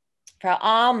 So for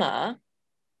Alma,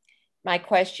 my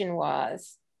question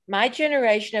was, my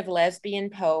generation of lesbian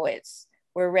poets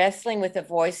were wrestling with the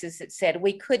voices that said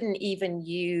we couldn't even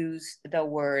use the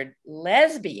word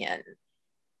lesbian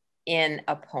in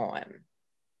a poem,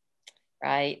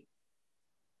 right?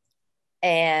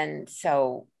 And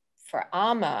so for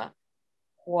Alma,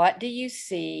 what do you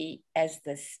see as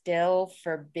the still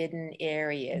forbidden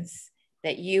areas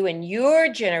that you and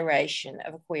your generation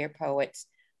of queer poets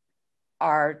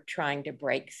are trying to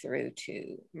break through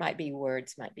to? Might be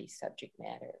words, might be subject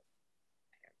matter.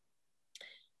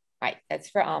 Right, that's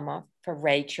for Alma. For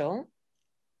Rachel,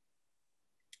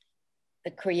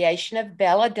 the creation of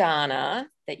Belladonna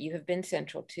that you have been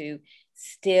central to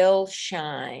still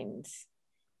shines.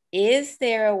 Is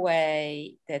there a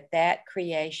way that that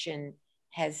creation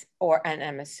has, and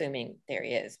I'm assuming there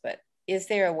is, but is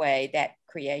there a way that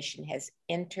creation has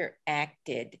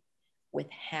interacted with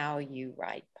how you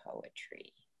write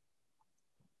poetry?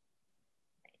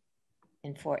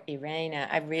 And for Irena,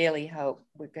 I really hope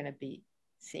we're going to be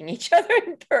seeing each other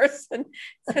in person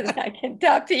so that I can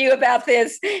talk to you about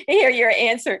this and hear your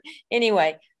answer.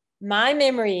 Anyway, my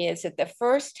memory is that the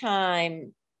first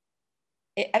time,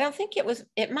 I don't think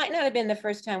it might not have been the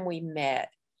first time we met,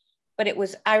 but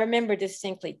I remember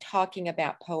distinctly talking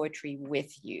about poetry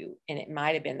with you, and it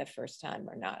might have been the first time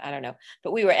or not, I don't know,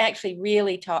 but we were actually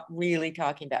really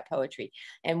talking about poetry.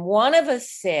 And one of us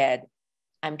said,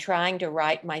 I'm trying to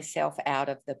write myself out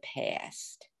of the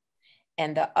past.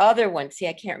 And the other one, see,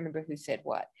 I can't remember who said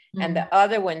what. Mm-hmm. And the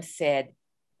other one said,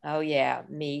 oh yeah,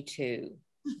 me too.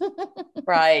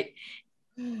 Right.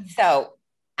 So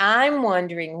I'm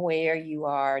wondering where you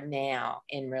are now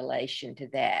in relation to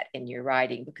that in your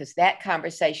writing, because that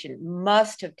conversation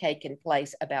must have taken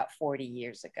place about 40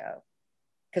 years ago,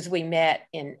 because we met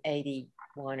in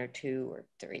 81 or 2 or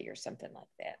 3 or something like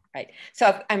that, right?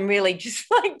 So I'm really just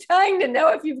like dying to know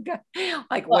if you've got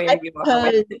like where you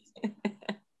are.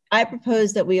 I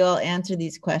propose that we all answer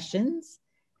these questions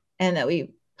and that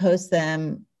we post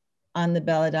them on the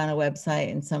Belladonna website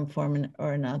in some form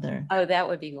or another. Oh, that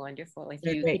would be wonderful if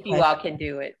you all can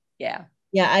do it. Yeah.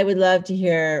 Yeah, I would love to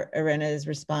hear Irena's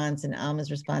response and Alma's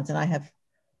response, and I have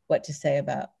what to say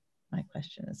about my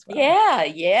question as well. Yeah,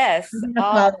 yes. I'm gonna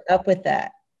follow up with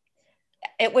that.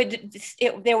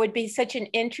 There would be such an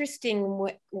interesting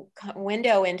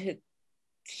window into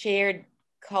shared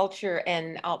culture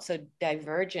and also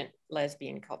divergent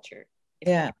lesbian culture.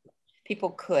 Yeah.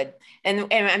 People could. And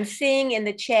I'm seeing in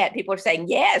the chat, people are saying,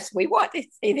 yes, we want to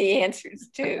see the answers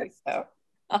too. So,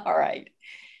 all right.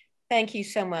 Thank you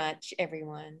so much,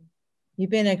 everyone. You've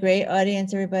been a great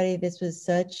audience, everybody. This was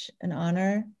such an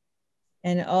honor.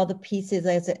 And all the pieces,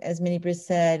 as Minnie Bruce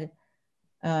said,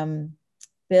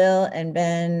 Bill and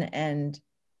Ben and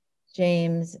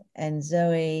James and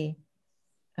Zoe,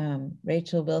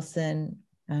 Rachel Wilson,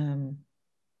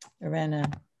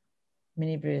 Irena,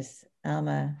 Minnie Bruce,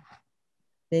 Alma,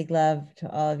 big love to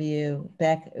all of you.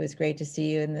 Beck, it was great to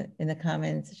see you in the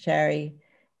comments. Sherry.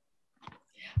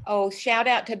 Oh, shout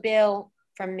out to Bill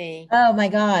from me. Oh my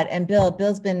God, and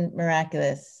Bill's been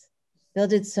miraculous. Bill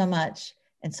did so much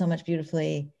and so much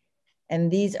beautifully.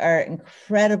 And these are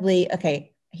incredibly,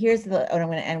 okay, here's what I'm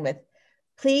gonna end with.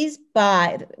 Please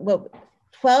buy,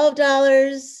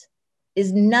 $12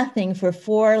 is nothing for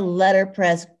 4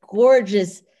 letterpress,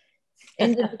 gorgeous,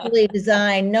 individually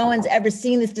designed. No one's ever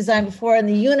seen this design before in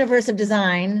the universe of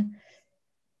design.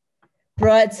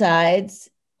 Broadsides,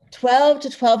 $1,200 to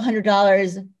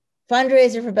 $1,200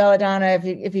 fundraiser for Belladonna.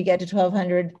 If you get to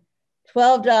 $1,200,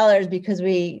 $12 because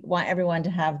we want everyone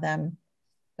to have them.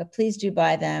 But please do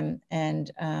buy them, and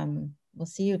we'll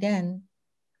see you again.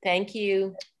 Thank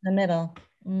you. In the middle.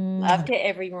 Love to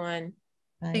everyone.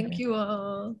 Bye. Thank you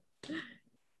all.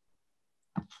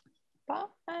 Bye.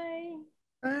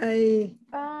 Bye.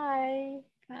 Bye.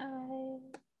 Bye.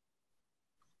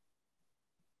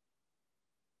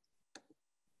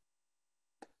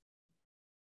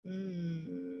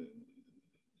 Mm.